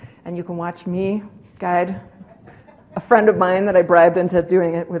done, and you can watch me guide a friend of mine that I bribed into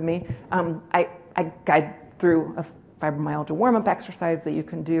doing it with me. I guide through a fibromyalgia warm-up exercise that you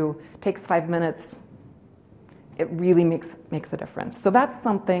can do. It takes 5 minutes. It really makes a difference. So that's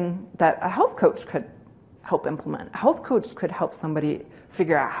something that a health coach could help implement. A health coach could help somebody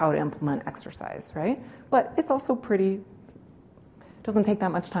figure out how to implement exercise, right? But it's also doesn't take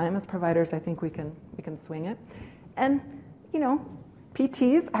that much time. As providers, I think we can swing it. And,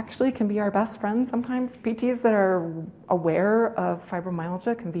 PTs actually can be our best friends sometimes. PTs that are aware of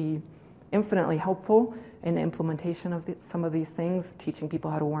fibromyalgia can be infinitely helpful in the implementation of some of these things, teaching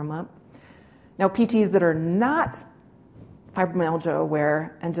people how to warm up. Now, PTs that are not fibromyalgia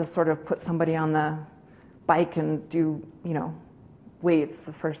aware and just sort of put somebody on the bike and do, weights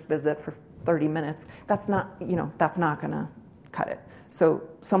the first visit for 30 minutes, that's not going to cut it. So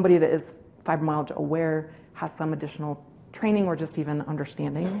somebody that is fibromyalgia aware, has some additional training or just even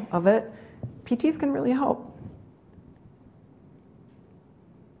understanding of it, PTs can really help.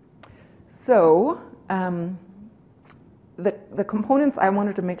 So the components I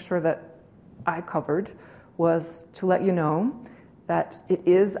wanted to make sure that I covered was to let you know that it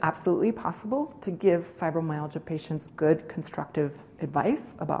is absolutely possible to give fibromyalgia patients good constructive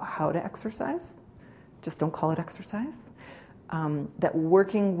advice about how to exercise. Just don't call it exercise. That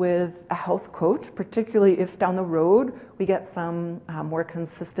working with a health coach, particularly if down the road we get some more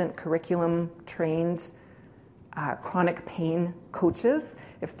consistent curriculum-trained chronic pain coaches,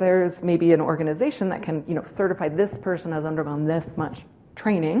 if there's maybe an organization that can certify this person has undergone this much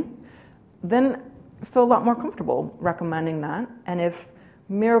training, then feel a lot more comfortable recommending that. And if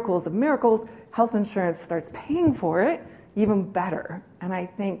miracles of miracles, health insurance starts paying for it, even better. And I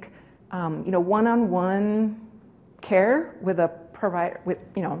think one-on-one care with a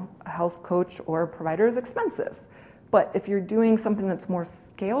health coach or provider is expensive. But if you're doing something that's more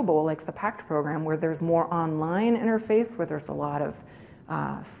scalable, like the PACT program, where there's more online interface, where there's a lot of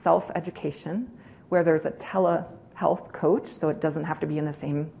self-education, where there's a telehealth coach, so it doesn't have to be in the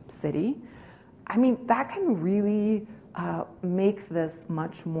same city, that can really make this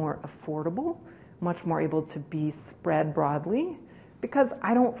much more affordable, much more able to be spread broadly, because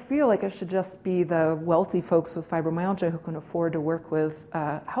I don't feel like it should just be the wealthy folks with fibromyalgia who can afford to work with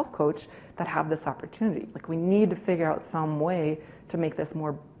a health coach that have this opportunity. Like, we need to figure out some way to make this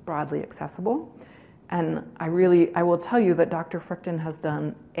more broadly accessible. And I will tell you that Dr. Fricton has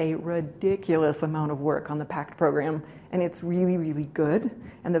done a ridiculous amount of work on the PACT program, and it's really, really good,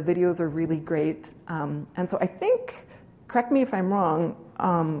 and the videos are really great. And so I think, correct me if I'm wrong,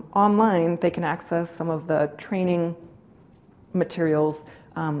 online they can access some of the training materials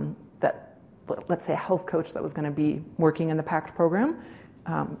that, let's say, a health coach that was going to be working in the PACT program.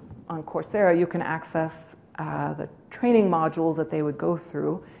 On Coursera, you can access the training modules that they would go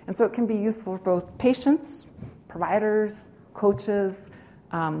through. And so it can be useful for both patients, providers, coaches,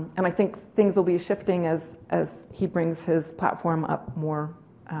 and I think things will be shifting as he brings his platform up more,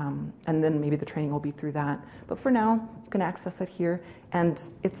 and then maybe the training will be through that. But for now, you can access it here, and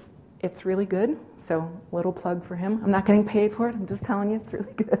it's really good, so little plug for him. I'm not getting paid for it, I'm just telling you it's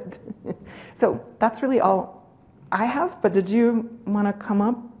really good. So that's really all I have, but did you want to come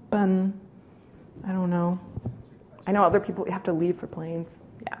up and, I don't know. I know other people have to leave for planes,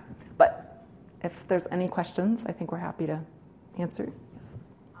 yeah. But if there's any questions, I think we're happy to answer. Yes.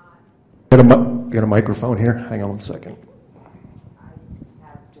 Got a microphone here, hang on one second.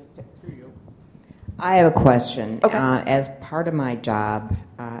 I have a question. Okay. As part of my job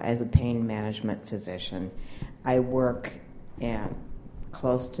as a pain management physician, I work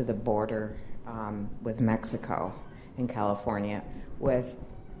close to the border with Mexico and California with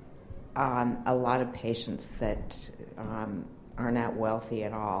a lot of patients that are not wealthy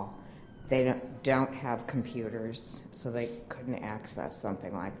at all. They don't have computers, so they couldn't access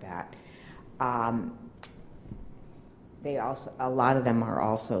something like that. A lot of them are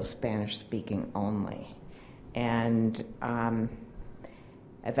also Spanish speaking only, and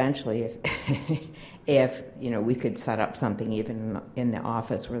eventually, if we could set up something even in the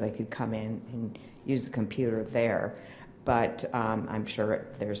office where they could come in and use the computer there, but I'm sure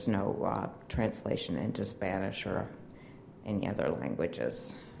there's no translation into Spanish or any other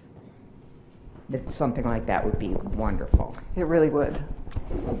languages. Something like that would be wonderful. It really would.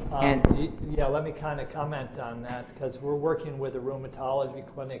 Let me kind of comment on that, because we're working with a rheumatology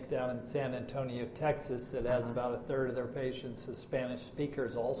clinic down in San Antonio, Texas, that has about a third of their patients as Spanish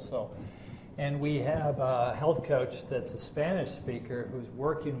speakers also. And we have a health coach that's a Spanish speaker who's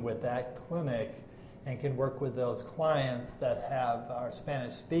working with that clinic and can work with those clients that are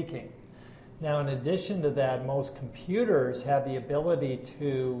Spanish speaking. Now, in addition to that, most computers have the ability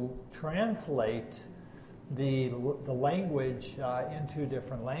to translate the language into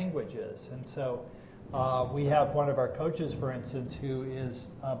different languages. And so we have one of our coaches, for instance, who is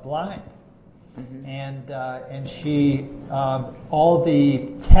blind. Mm-hmm. And she, all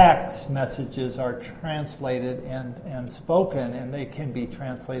the text messages are translated and spoken, and they can be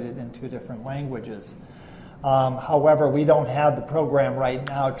translated into different languages. However, we don't have the program right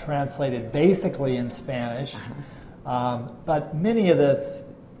now translated basically in Spanish, but many of the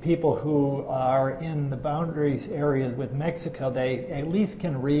people who are in the boundaries areas with Mexico, they at least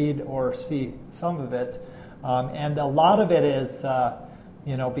can read or see some of it, and a lot of it is,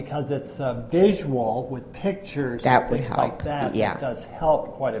 because it's visual with pictures and things like that, it does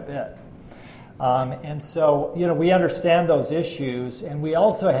help quite a bit. And so, we understand those issues, and we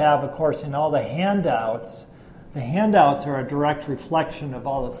also have, of course, in all the handouts are a direct reflection of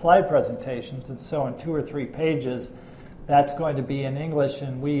all the slide presentations, and so in 2 or 3 pages, that's going to be in English,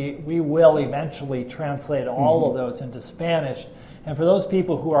 and we will eventually translate all of those into Spanish. And for those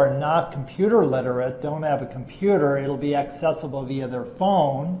people who are not computer literate, don't have a computer, it'll be accessible via their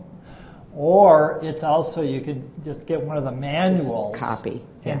phone, or it's also, you could just get one of the manuals, just copy,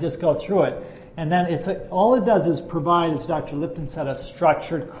 and just go through it. And then all it does is provide, as Dr. Lipton said, a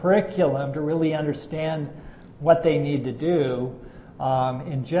structured curriculum to really understand what they need to do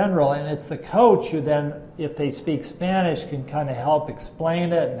in general. And it's the coach who then, if they speak Spanish, can kind of help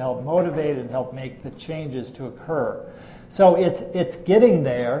explain it and help motivate and help make the changes to occur. So it's getting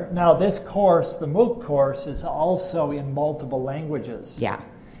there. Now this course, the MOOC course, is also in multiple languages. Yeah.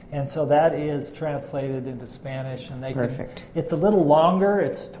 And so that is translated into Spanish. And Perfect. It's a little longer.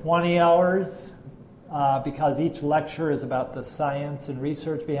 It's 20 hours. Because each lecture is about the science and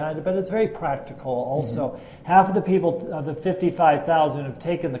research behind it, but it's very practical also. Mm-hmm. Half of the people, of the 55,000 who've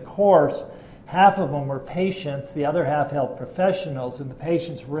taken the course, half of them were patients, the other half health professionals, and the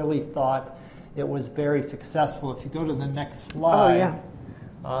patients really thought it was very successful. If you go to the next slide,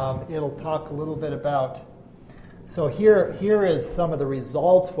 it'll talk a little bit about. So here is some of the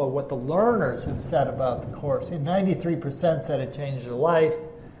results of what the learners have said about the course. 93% said it changed their life.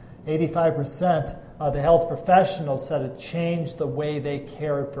 85% of the health professionals said it changed the way they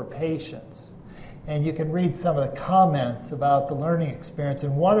cared for patients. And you can read some of the comments about the learning experience.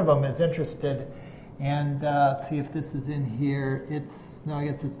 And one of them is interested, and let's see if this is in here. No, I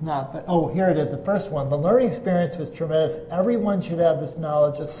guess it's not. But here it is, the first one. The learning experience was tremendous. Everyone should have this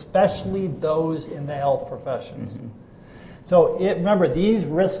knowledge, especially those in the health professions. Mm-hmm. So remember, these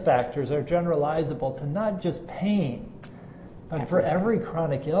risk factors are generalizable to not just pain, but for every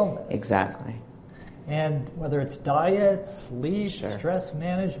chronic illness. Exactly. And whether it's diet, sleep, stress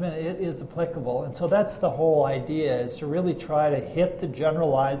management, it is applicable. And so that's the whole idea, is to really try to hit the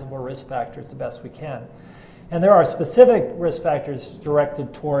generalizable risk factors the best we can. And there are specific risk factors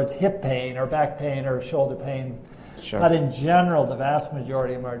directed towards hip pain or back pain or shoulder pain. Sure. But in general, the vast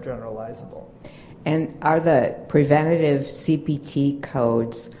majority of them are generalizable. And are the preventative CPT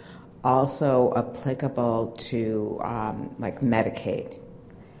codes also applicable to like Medicaid?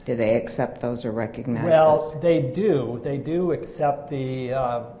 Do they accept those or recognize those? Well, they do. They do accept the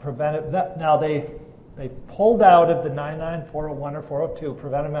preventive. Now, they pulled out of the 99401 or 402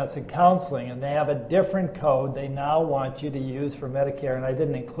 preventive medicine counseling, and they have a different code they now want you to use for Medicare. And I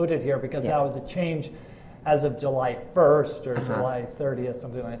didn't include it here because that was a change as of July 1st or July 30th,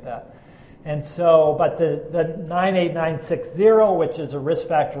 something like that. And so, but the 98960, which is a risk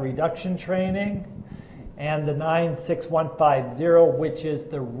factor reduction training, and the 96150, which is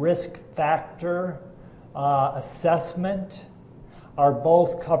the risk factor assessment, are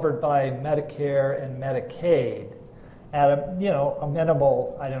both covered by Medicare and Medicaid at a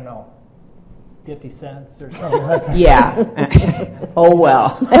minimal, 50 cents or something like that. Yeah. Oh,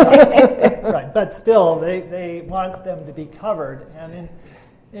 well. Right, but still, they want them to be covered. And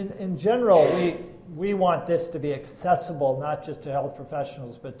in general, we want this to be accessible not just to health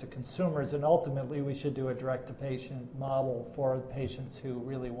professionals but to consumers, and ultimately we should do a direct-to-patient model for patients who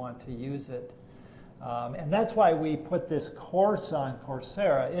really want to use it. And that's why we put this course on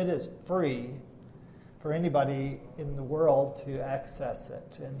Coursera. It is free for anybody in the world to access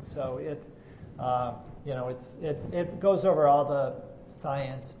it, and so it goes over all the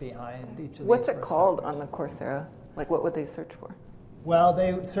science behind each of these. What's it called on the Coursera? Like, what would they search for? Well,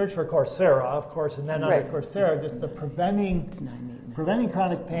 they search for Coursera, of course, and then under Coursera, just the Preventing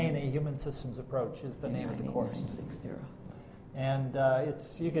Chronic Pain, a Human Systems Approach is the name of the course. And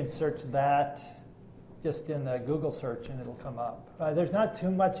you can search that, just in a Google search and it'll come up. There's not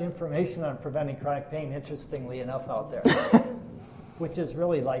too much information on preventing chronic pain, interestingly enough, out there, which is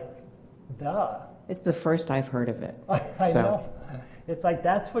really like, duh. It's the first I've heard of it. I know. It's like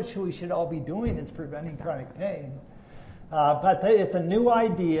that's what we should all be doing, is preventing chronic pain. But it's a new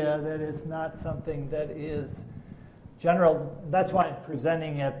idea that is not something that is general. That's why I'm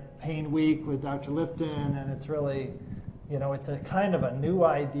presenting at Pain Week with Dr. Lipton, and it's really, it's a kind of a new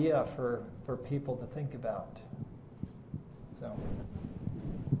idea for people to think about. So.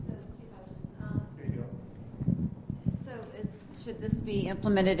 Should this be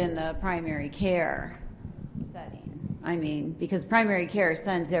implemented in the primary care setting? I mean, because primary care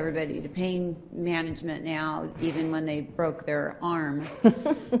sends everybody to pain management now, even when they broke their arm.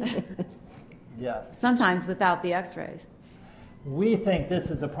 Yes. Sometimes without the x-rays. We think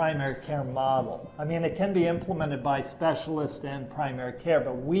this is a primary care model. I mean, it can be implemented by specialists and primary care,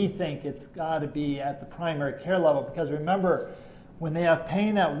 but we think it's got to be at the primary care level, because remember, when they have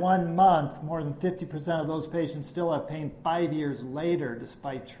pain at 1 month, more than 50% of those patients still have pain 5 years later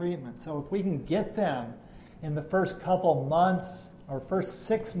despite treatment. So if we can get them in the first couple months or first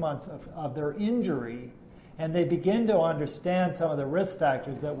 6 months of their injury, and they begin to understand some of the risk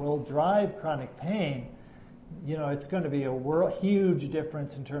factors that will drive chronic pain, it's going to be a huge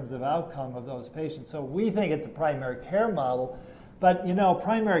difference in terms of outcome of those patients. So we think it's a primary care model, but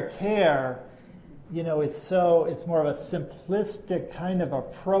primary care, it's more of a simplistic kind of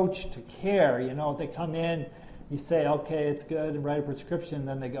approach to care. They come in, you say, okay, it's good, and write a prescription,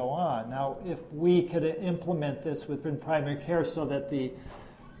 then they go on. Now, if we could implement this within primary care so that they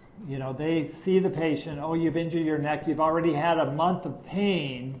see the patient, oh, you've injured your neck, you've already had a month of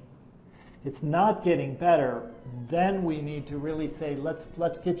pain, it's not getting better, then we need to really say,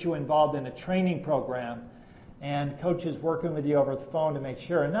 let's get you involved in a training program, and coaches working with you over the phone to make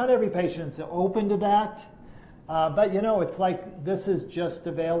sure. And not every patient is open to that, but it's like this is just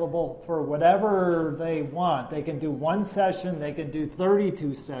available for whatever they want. They can do 1 session, they can do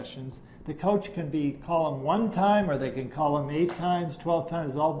 32 sessions. The coach can call them 1 time, or they can call them 8 times, 12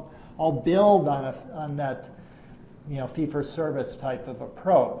 times. All build on that fee-for-service type of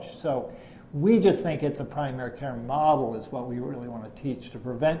approach. So we just think it's a primary care model is what we really want to teach to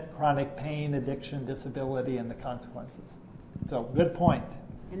prevent chronic pain, addiction, disability, and the consequences. So good point.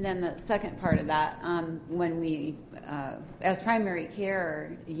 And then the second part of that, when we, as primary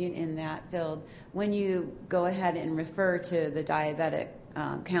care in that field, when you go ahead and refer to the diabetic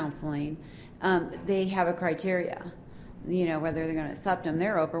counseling, they have a criteria, whether they're going to accept them.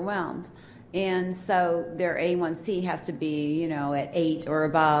 They're overwhelmed. And so their A1C has to be, at 8 or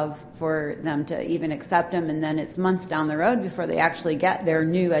above for them to even accept them. And then it's months down the road before they actually get their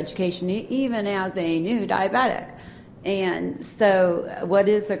new education, even as a new diabetic. And so what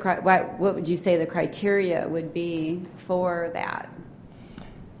would you say the criteria would be for that?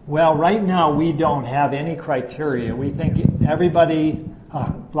 Well, right now we don't have any criteria. We think everybody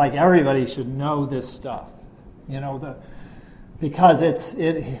should know this stuff. Because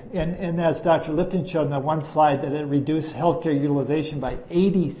and as Dr. Lipton showed on that one slide, that it reduced healthcare utilization by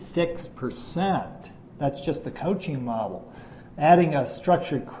 86%. That's just the coaching model. Adding a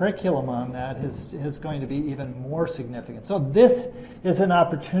structured curriculum on that is going to be even more significant. So this is an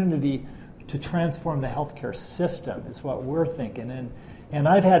opportunity to transform the healthcare system, is what we're thinking. And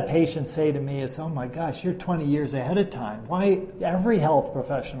I've had patients say to me, oh my gosh, you're 20 years ahead of time. Why every health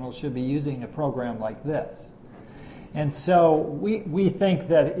professional should be using a program like this? And so we think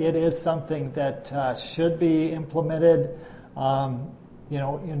that it is something that should be implemented, on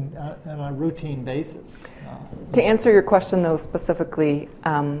a routine basis. To answer your question, though, specifically,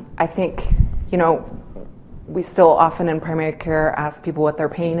 I think, we still often in primary care ask people what their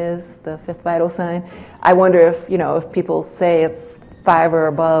pain is, the 5th vital sign. I wonder if people say it's 5 or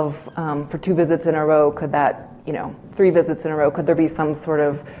above for 2 visits in a row, could that, 3 visits in a row, could there be some sort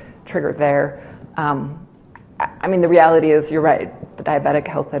of trigger there? I mean, the reality is, you're right. The diabetic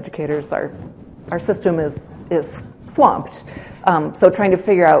health educators, our system is swamped. So trying to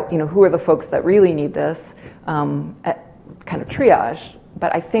figure out, who are the folks that really need this, at kind of triage.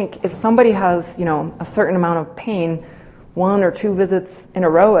 But I think if somebody has, a certain amount of pain, 1 or 2 visits in a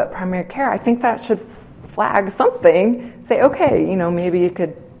row at primary care, I think that should flag something. Say, okay, maybe it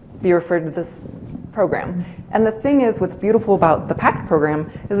could be referred to this program. And the thing is, what's beautiful about the PACT program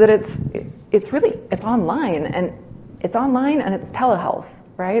is that it's online, and it's telehealth,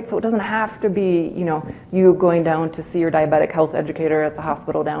 right? So it doesn't have to be, you going down to see your diabetic health educator at the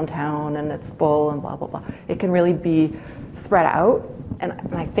hospital downtown and it's full and blah, blah, blah. It can really be spread out, and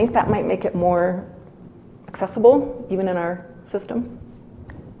I think that might make it more accessible, even in our system.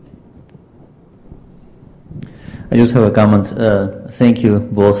 I just have a comment. Thank you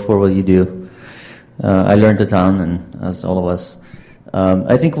both for what you do. I learned a ton, and as all of us.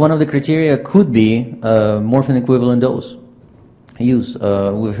 I think one of the criteria could be morphine equivalent dose use.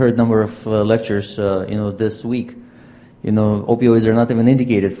 We've heard a number of lectures, this week. Opioids are not even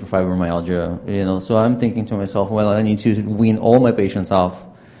indicated for fibromyalgia. So I'm thinking to myself, well, I need to wean all my patients off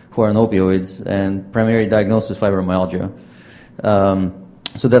who are on opioids, and primary diagnosis fibromyalgia.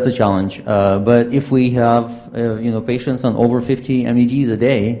 So that's a challenge. But if we have, patients on over 50 MEGs a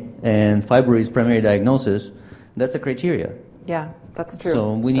day, and fibro is primary diagnosis, that's a criteria. Yeah, that's true.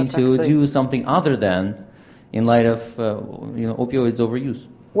 So we need to do something other than in light of, opioids overuse.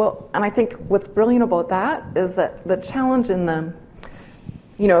 Well, and I think what's brilliant about that is that the challenge in them,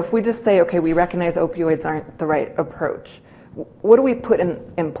 if we just say, okay, we recognize opioids aren't the right approach, what do we put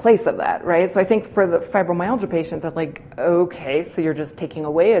in place of that, right? So I think for the fibromyalgia patients, they're like, okay, so you're just taking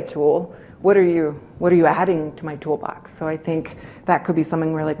away a tool. What are you adding to my toolbox? So I think that could be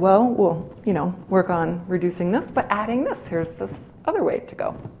something where like, well, we'll, work on reducing this, but adding this, here's this other way to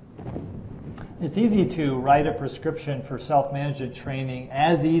go. It's easy to write a prescription for self-management training,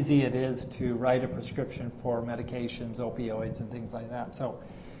 as easy it is to write a prescription for medications, opioids, and things like that. So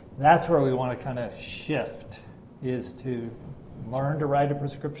that's where we want to kind of shift, is to learn to write a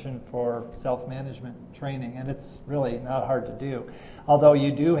prescription for self-management training, and it's really not hard to do. Although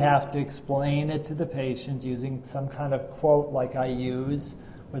you do have to explain it to the patient using some kind of quote like I use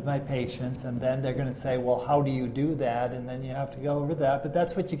with my patients, and then they're going to say, well, how do you do that? And then you have to go over that, but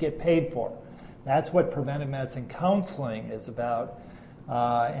that's what you get paid for. That's what preventive medicine counseling is about.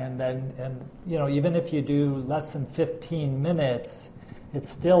 Even if you do less than 15 minutes, it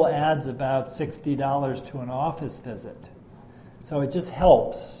still adds about $60 to an office visit. So it just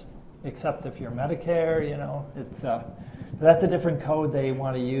helps, except if you're Medicare, that's a different code they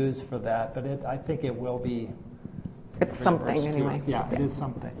want to use for that, but I think it will be. It's something anyway. Yeah, it is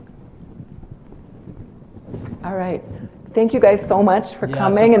something. All right. Thank you guys so much for Yes,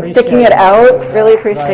 coming and appreciate sticking it it. out. Really appreciate it.